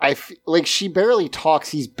 like she barely talks.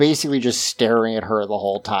 He's basically just staring at her the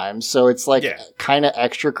whole time. So it's like kind of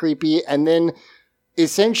extra creepy. And then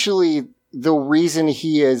essentially the reason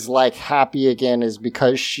he is like happy again is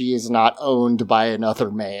because she is not owned by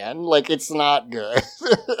another man. Like it's not good.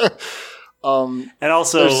 And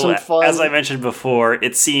also, as I mentioned before,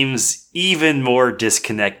 it seems even more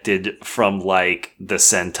disconnected from like the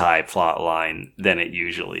Sentai plotline than it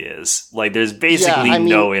usually is. Like there's basically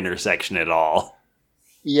no intersection at all.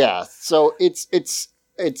 Yeah, so it's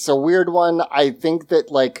a weird one. I think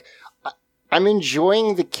that like I'm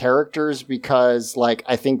enjoying the characters because like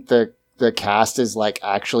I think the cast is like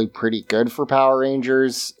actually pretty good for Power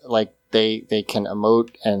Rangers. Like they can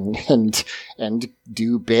emote and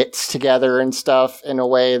do bits together and stuff in a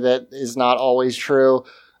way that is not always true.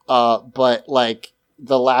 But like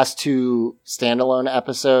the last 2 standalone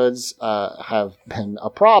episodes have been a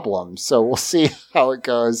problem. So we'll see how it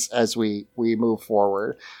goes as we move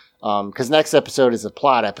forward. Because next episode is a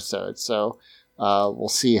plot episode. So we'll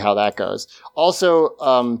see how that goes.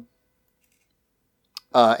 Also,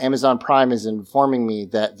 Amazon Prime is informing me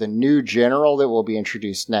that the new general that will be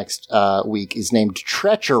introduced next week is named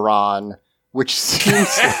Treacheron, which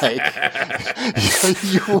seems like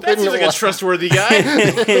you wouldn't that seems like a trustworthy guy.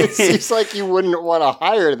 It seems like you wouldn't want to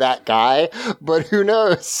hire that guy, but who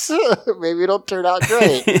knows? Maybe it'll turn out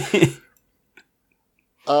great.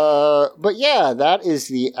 But yeah, that is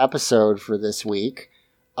the episode for this week.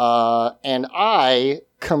 And I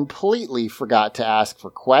completely forgot to ask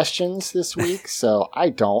for questions this week, so I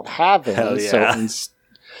don't have any. Hell yeah.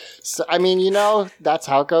 So I mean, that's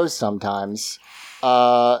how it goes sometimes.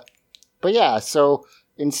 But yeah, so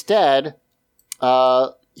instead,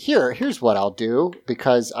 here's what I'll do,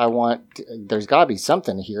 because there's gotta be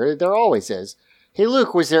something here. There always is. Hey,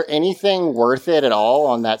 Luke, was there anything worth it at all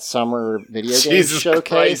on that summer video game Jesus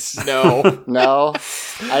showcase? Christ, no. No?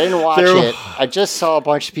 I didn't watch it. I just saw a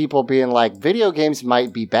bunch of people being like, video games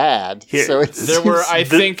might be bad. There were, I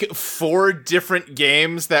think, 4 different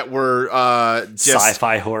games that were just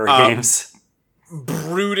sci-fi horror games.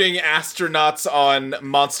 Brooding astronauts on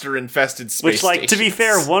monster-infested space Which, like, to be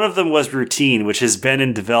fair, one of them was Routine, which has been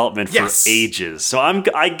in development for ages. So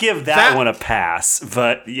I give that one a pass,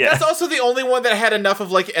 but yeah. That's also the only one that had enough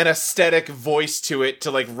of, like, an aesthetic voice to it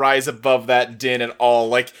to, like, rise above that din at all.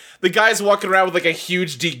 Like, the guy's walking around with, like, a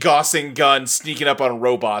huge degaussing gun sneaking up on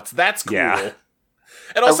robots. That's cool. Yeah.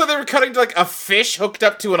 And also they were cutting to, like, a fish hooked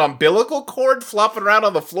up to an umbilical cord flopping around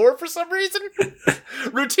on the floor for some reason.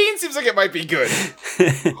 Routine seems like it might be good.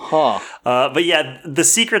 Huh. But yeah, the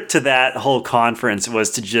secret to that whole conference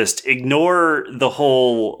was to just ignore the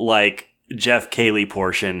whole, like, Jeff Cayley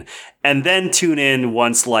portion, and then tune in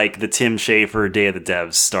once, like, the Tim Schafer Day of the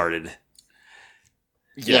Devs started.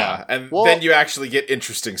 Yeah, and then you actually get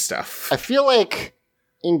interesting stuff. I feel like,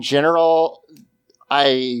 in general,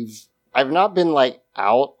 I've not been, like,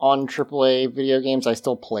 out on AAA video games. I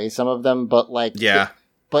still play some of them, but like,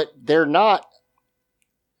 but they're not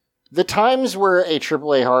the times where a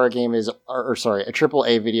AAA horror game is, or sorry, a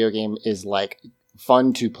AAA video game is like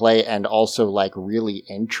fun to play and also like really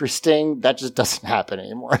interesting. That just doesn't happen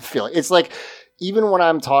anymore. I feel like it's like, even when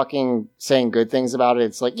I'm saying good things about it,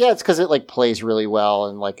 it's like, yeah, it's because it like plays really well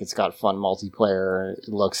and like it's got fun multiplayer and it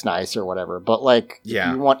looks nice or whatever. But like, if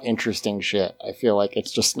you want interesting shit, I feel like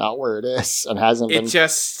it's just not where it is and hasn't been.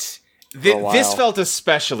 This felt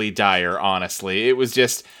especially dire, honestly. It was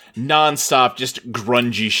just nonstop, just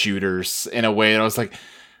grungy shooters in a way. And I was like,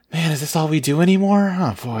 man, is this all we do anymore?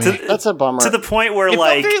 Oh boy, that's a bummer. To the point where it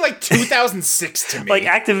like, felt very like 2006 to me. Like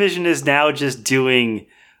Activision is now just doing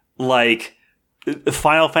like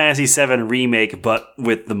Final Fantasy VII Remake, but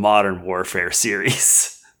with the Modern Warfare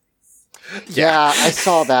series. Yeah, I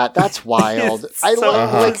saw that. That's wild.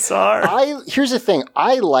 Here's the thing.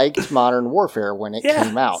 I liked Modern Warfare when it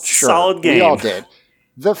came out. Sure, solid game. We all did.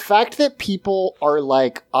 The fact that people are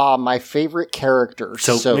like, my favorite character,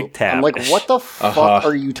 Soap. I'm like, what the fuck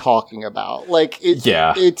are you talking about? Like,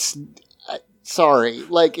 it's sorry.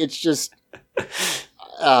 Like, it's just,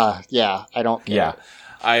 I don't get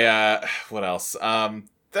it. What else?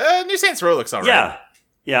 The new Saints Row looks alright.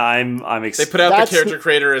 Yeah, I'm excited. They put out the character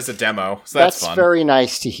creator as a demo, so that's fun. Very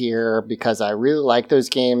nice to hear, because I really like those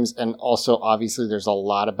games, and also, obviously, there's a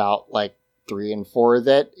lot about, like, 3 and 4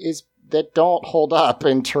 that is that don't hold up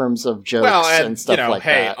in terms of jokes and stuff like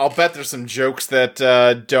that. I'll bet there's some jokes that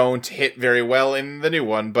don't hit very well in the new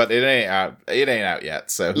one, but it ain't out. It ain't out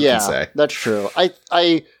yet, so who can say? That's true.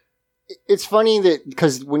 It's funny that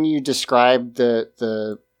because when you describe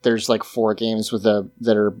there's like 4 games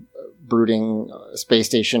that are brooding space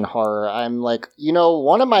station horror, I'm like,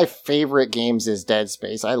 one of my favorite games is Dead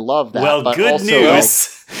Space. I love that. Well, but good also,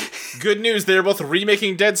 news. Good news, they're both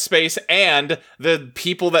remaking Dead Space, and the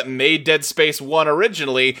people that made Dead Space 1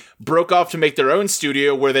 originally broke off to make their own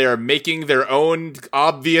studio where they are making their own,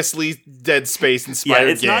 obviously, Dead Space inspired game.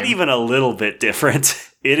 Yeah, it's not even a little bit different.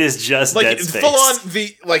 It is just Dead Space. Full on,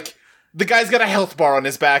 the guy's got a health bar on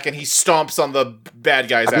his back, and he stomps on the bad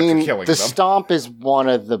guys after killing them. The stomp is one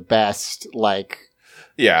of the best,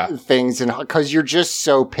 things, because you're just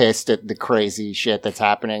so pissed at the crazy shit that's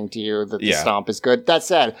happening to you that the stomp is good. That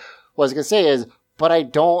said, what I was going to say is, but I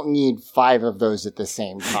don't need 5 of those at the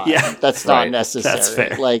same time. Yeah, that's not necessary. That's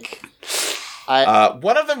fair.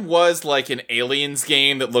 One of them was like an Aliens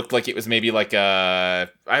game that looked like it was maybe like either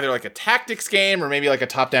like a tactics game or maybe like a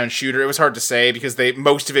top-down shooter. It was hard to say because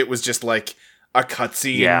most of it was just like a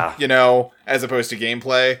cutscene, as opposed to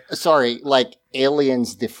gameplay. Sorry, like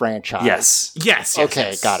Aliens the franchise. Yes.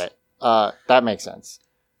 Okay, got it. That makes sense.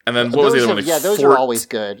 And then what was the other one? Yeah, those are always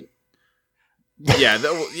good. Yeah,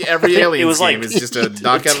 every Aliens game is just a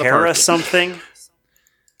knockout of the park. Something.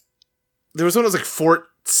 There was one that was like Fort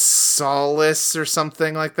Solace or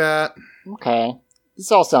something like that. Okay.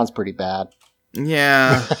 This all sounds pretty bad.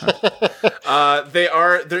 Yeah.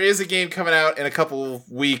 There is a game coming out in a couple of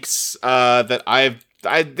weeks that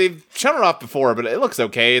they've shown it off before, but it looks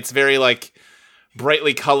okay. It's very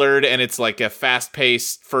brightly colored, and it's like a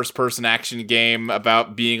fast-paced first-person action game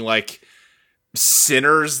about being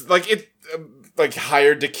sinners,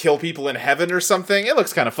 hired to kill people in heaven or something. It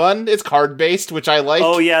looks kind of fun. It's card-based, which I like.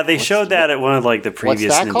 Oh yeah, they showed that at one of the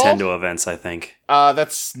previous Nintendo events, I think.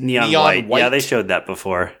 That's Neon White. Yeah, they showed that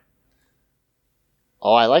before.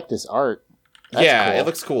 Oh, I like this art. That's cool. It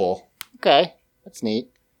looks cool. Okay, that's neat.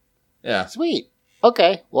 Yeah. Sweet.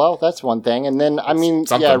 Okay, well, that's one thing. And then,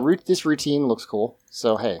 this routine looks cool.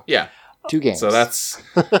 So, hey. Yeah. 2 games. So that's...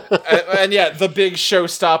 and the big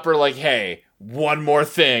showstopper, hey, one more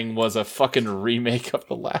thing was a fucking remake of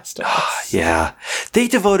The Last of Us. Yeah. They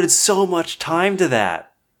devoted so much time to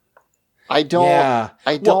that. They devoted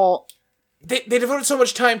so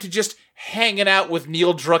much time to just hanging out with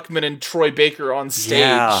Neil Druckmann and Troy Baker on stage.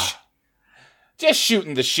 Yeah. Just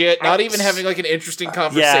shooting the shit, not even having an interesting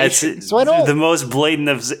conversation. Yeah, it's the most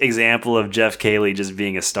blatant example of Jeff Keighley just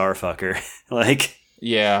being a starfucker.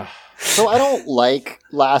 Yeah. So I don't like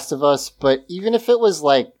Last of Us, but even if it was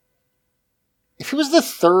if it was the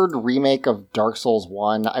 3rd remake of Dark Souls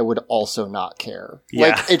 1, I would also not care.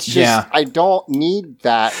 Yeah. It's just, I don't need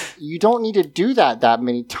that. You don't need to do that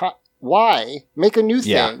many times. Why? Make a new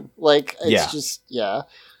thing. It's just,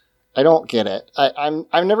 I don't get it.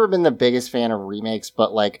 I've never been the biggest fan of remakes,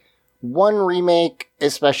 but one remake,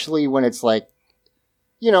 especially when it's if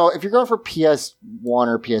you're going for PS1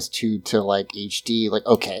 or PS2 to HD,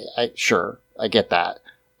 okay, I get that.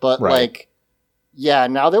 But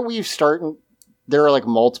now that we've started, there are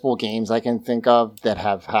multiple games I can think of that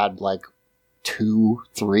have had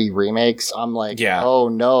 2-3 remakes. I'm oh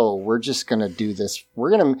no, we're just gonna do this.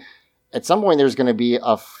 At some point there's gonna be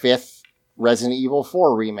a 5th Resident Evil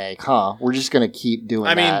 4 remake, huh? We're just gonna keep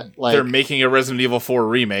doing that. They're making a Resident Evil 4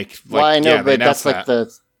 remake. Well, I know, but that's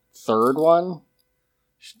the 3rd one.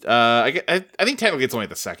 I think technically it's only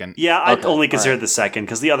the 2nd. Yeah, I'd only consider the 2nd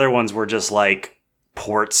because the other ones were just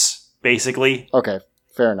ports, basically. Okay,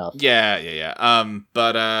 fair enough. Yeah. I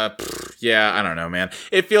don't know, man.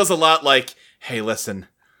 It feels a lot hey, listen,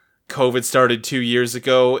 COVID started 2 years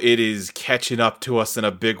ago. It is catching up to us in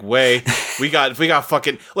a big way. We got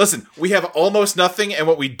fucking... Listen, we have almost nothing, and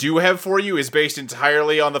what we do have for you is based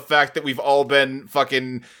entirely on the fact that we've all been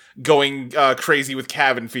fucking going crazy with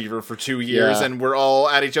cabin fever for 2 years, and we're all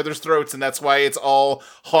at each other's throats, and that's why it's all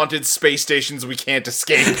haunted space stations we can't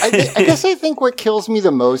escape. I guess I think what kills me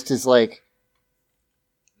the most is when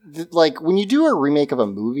you do a remake of a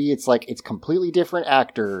movie, it's it's completely different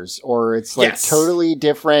actors, or it's totally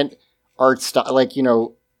different art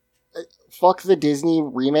style. Fuck the Disney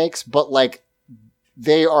remakes, but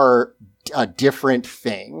they are a different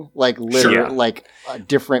thing, literally, a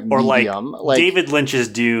different medium. Or David Lynch's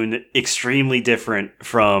Dune, extremely different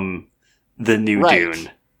from the new Dune.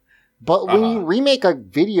 But when you remake a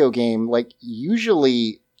video game,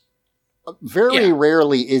 usually very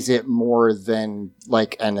rarely is it more than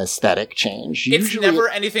like an aesthetic change. It's never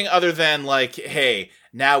anything other than like, hey,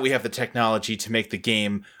 now we have the technology to make the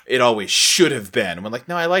game it always should have been. When like,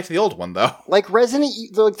 no, I liked the old one though. Like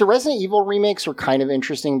the Resident Evil remakes were kind of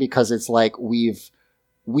interesting because it's like we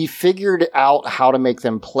figured out how to make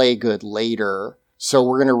them play good later. So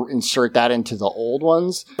we're going to insert that into the old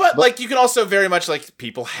ones. But like, you can also very much like,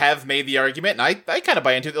 people have made the argument, and I kind of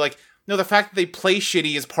buy into it, like, no, the fact that they play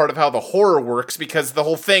shitty is part of how the horror works, because the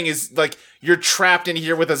whole thing is, like, you're trapped in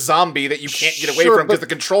here with a zombie that you can't get away from because the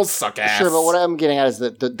controls suck ass. Sure, but what I'm getting at is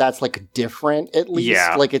that that's, like, different, at least.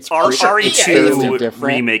 Yeah. Like, it's RE2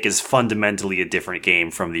 remake is fundamentally a different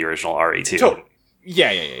game from the original RE2. Totally.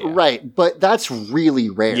 Yeah. Right, but that's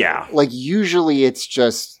really rare. Yeah. Like, usually it's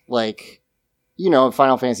just, like... You know,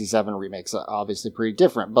 Final Fantasy VII remakes are obviously pretty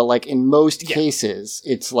different, but like in most cases,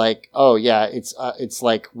 it's like, oh yeah, it's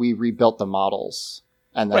like we rebuilt the models,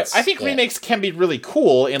 and that's. Right. I think remakes can be really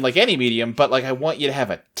cool in like any medium, but like I want you to have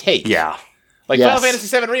a take. Yeah, like Final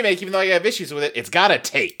Fantasy VII remake, even though I have issues with it, it's got a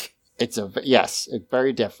take. It's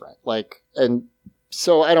very different. Like, and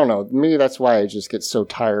so I don't know. Maybe that's why I just get so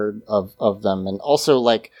tired of them, and also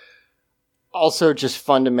just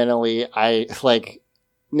fundamentally, I like.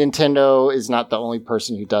 Nintendo is not the only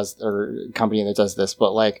person who does, or company that does this,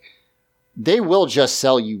 but like they will just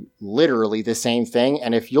sell you literally the same thing,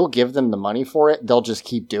 and if you'll give them the money for it, they'll just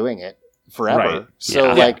keep doing it forever. Right.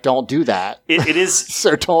 So don't do that. It is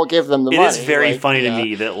so don't give them the money. It is very funny to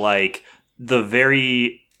me that like the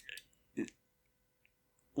very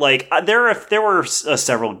like there were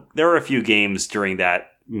a few games during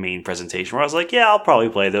that main presentation where I was like, yeah, I'll probably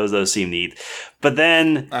play those. Those seem neat, but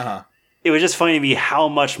then. It was just funny to me how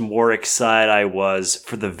much more excited I was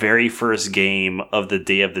for the very first game of the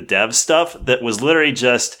Day of the Dev stuff that was literally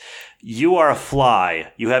just, you are a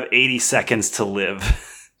fly. You have 80 seconds to live.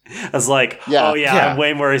 I was like, I'm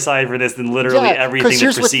way more excited for this than literally everything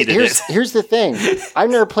that preceded it. Here's the thing.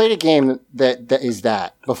 I've never played a game that is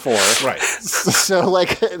that before. Right. So,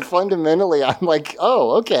 like, fundamentally, I'm like,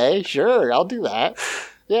 oh, okay, sure, I'll do that.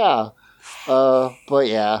 Yeah. But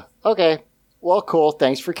yeah. Okay. Well, cool.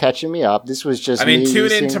 Thanks for catching me up. This was just.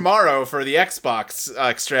 Tune in tomorrow for the Xbox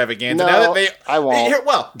extravaganza. No, now that I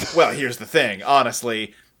won't. Well, here's the thing.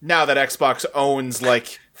 Honestly, now that Xbox owns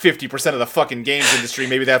like 50% of the fucking games industry,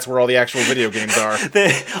 maybe that's where all the actual video games are.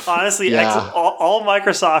 Honestly, all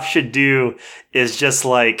Microsoft should do is just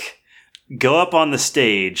like go up on the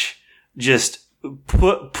stage, just.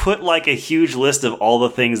 Put like a huge list of all the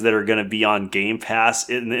things that are going to be on Game Pass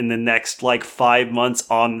in the next like 5 months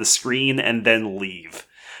on the screen, and then leave.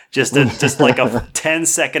 Just like a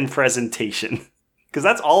 10-second presentation, because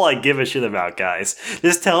that's all I give a shit about, guys.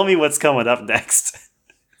 Just tell me what's coming up next.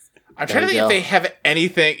 I'm trying to think if they have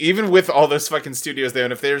anything, even with all those fucking studios they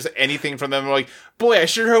own, if there's anything from them. Like, boy, I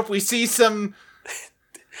sure hope we see some.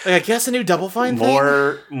 Like, I guess a new Double Fine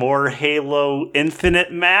thing? More Halo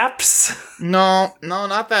Infinite maps? No,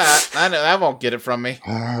 not that. That won't get it from me.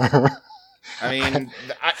 I mean,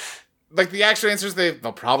 the actual answer is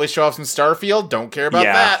they'll probably show off some Starfield. Don't care about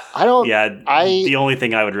that. I don't. Yeah, the only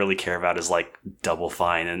thing I would really care about is like Double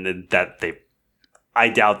Fine, and that I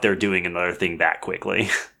doubt they're doing another thing that quickly.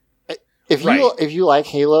 If you like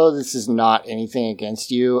Halo, this is not anything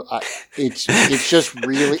against you. It's just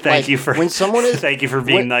really thank you for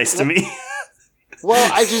being nice to me. Well,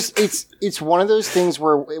 it's one of those things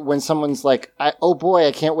where when someone's like, oh boy,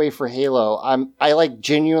 I can't wait for Halo. I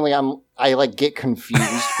get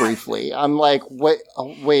confused briefly. I'm like,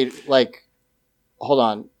 wait, like, hold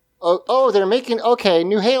on. Oh, they're making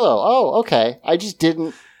new Halo. Oh, okay. I just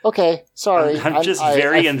didn't. Okay, sorry. I'm just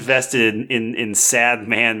very invested in sad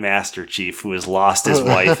man Master Chief, who has lost his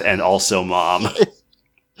wife and also mom.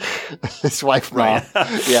 His wife, mom.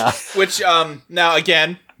 Yeah. Which, now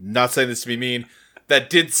again, not saying this to be mean, that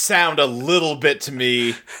did sound a little bit to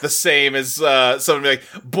me the same as someone be like,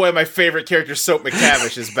 boy, my favorite character, Soap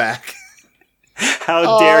McTavish, is back.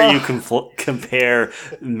 How dare you compare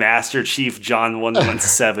Master Chief John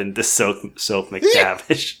 117 to Soap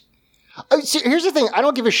McTavish? Here's the thing. I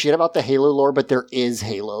don't give a shit about the Halo lore, but there is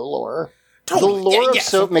Halo lore. Totally. The lore of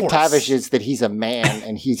Soap McTavish is that he's a man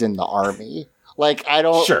and he's in the army. Like, I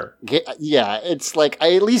don't get... Yeah, it's like,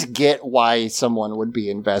 I at least get why someone would be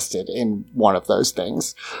invested in one of those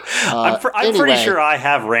things. I'm pretty sure I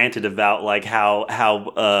have ranted about, like, how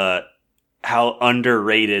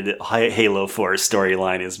underrated Halo 4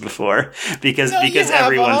 storyline is before, because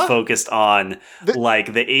everyone focused on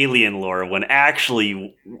like the alien lore, when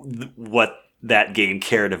actually what that game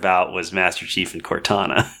cared about was Master Chief and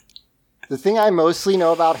Cortana. The thing I mostly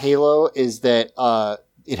know about Halo is that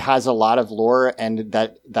it has a lot of lore, and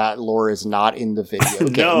that lore is not in the video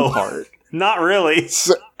game No. part. Not really.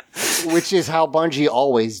 So, which is how Bungie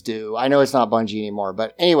always do. I know it's not Bungie anymore,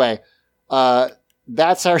 but anyway,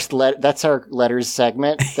 that's our letters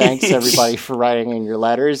segment. Thanks everybody for writing in your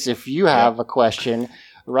letters. If you have a question,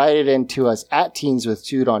 write it in to us at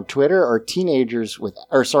teenswithtude on Twitter or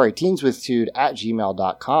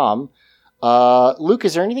teenswithtude@gmail.com. Luke,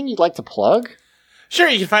 is there anything you'd like to plug? Sure,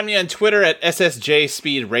 you can find me on Twitter at SSJ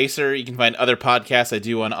Speed Racer. You can find other podcasts I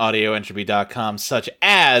do on audioentropy.com, such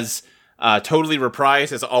as Totally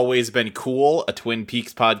Reprised Has Always Been Cool, a Twin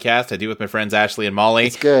Peaks podcast I do with my friends Ashley and Molly.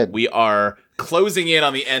 It's good. We are closing in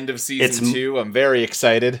on the end of season 2. I'm very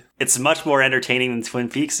excited. It's much more entertaining than Twin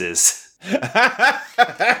Peaks is.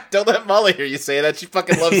 Don't let Molly hear you say that. She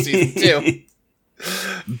fucking loves season 2.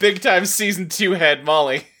 Big time season 2 head,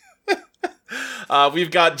 Molly.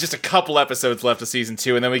 We've got just a couple episodes left of season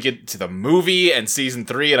 2, and then we get to the movie and season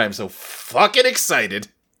 3, and I'm so fucking excited.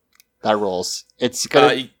 That rolls. It's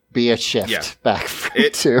gonna be a shift back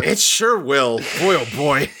from 2. It sure will. Boy, oh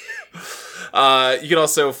boy. You can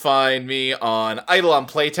also find me on Eidolon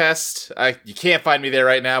Playtest. You can't find me there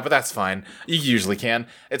right now, but that's fine. You usually can.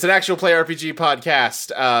 It's an actual play RPG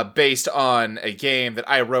podcast based on a game that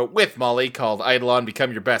I wrote with Molly called Eidolon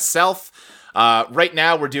Become Your Best Self. Right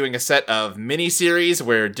now, we're doing a set of mini-series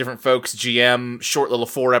where different folks GM short little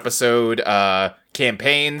 4-episode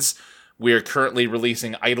campaigns. We're currently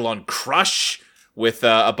releasing Eidolon Crush with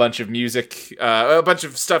a bunch of music, a bunch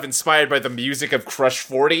of stuff inspired by the music of Crush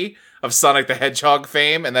 40 of Sonic the Hedgehog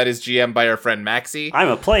fame, and that is GM by our friend Maxie. I'm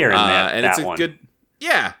a player in that, and that it's a one. good,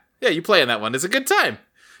 yeah, you play in that one. It's a good time.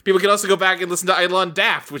 People can also go back and listen to Eidolon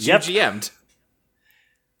Daft, which you GM'd.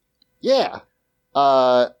 Yeah.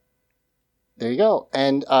 There you go.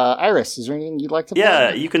 And Iris, is there anything you'd like to plug?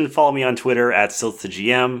 Yeah, you can follow me on Twitter at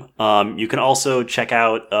SiltTheGM. You can also check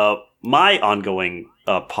out my ongoing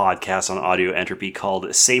podcast on Audio Entropy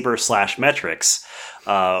called Saber/Metrics,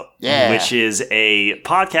 which is a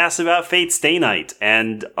podcast about Fate Stay Night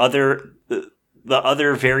and the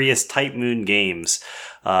other various Type Moon games.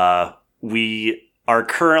 We are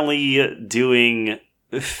currently doing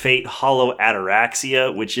Fate Hollow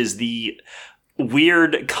Ataraxia, which is the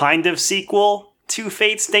weird kind of sequel to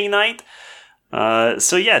Fate Stay Night.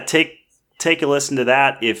 So yeah, take a listen to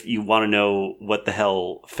that if you want to know what the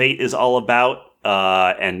hell Fate is all about,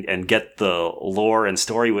 and get the lore and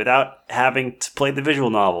story without having to play the visual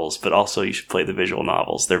novels. But also, you should play the visual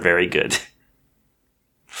novels; they're very good.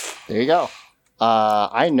 There you go.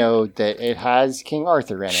 I know that it has King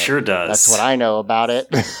Arthur in it. Sure does. That's what I know about it.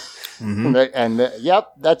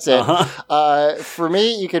 Yep, that's it. For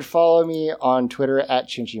me, you can follow me on Twitter at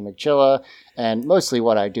ChinchiMcChilla, and mostly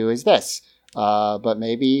what I do is this. But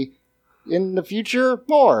maybe in the future,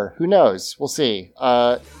 more. Who knows? We'll see.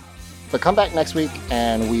 But come back next week,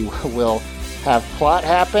 and we will have plot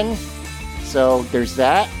happen. So there's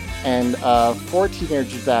that. And for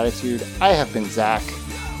Teenagers with Attitude, I have been Zach.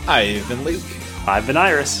 I've been Luke. I've been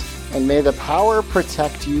Iris. And may the power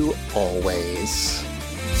protect you always.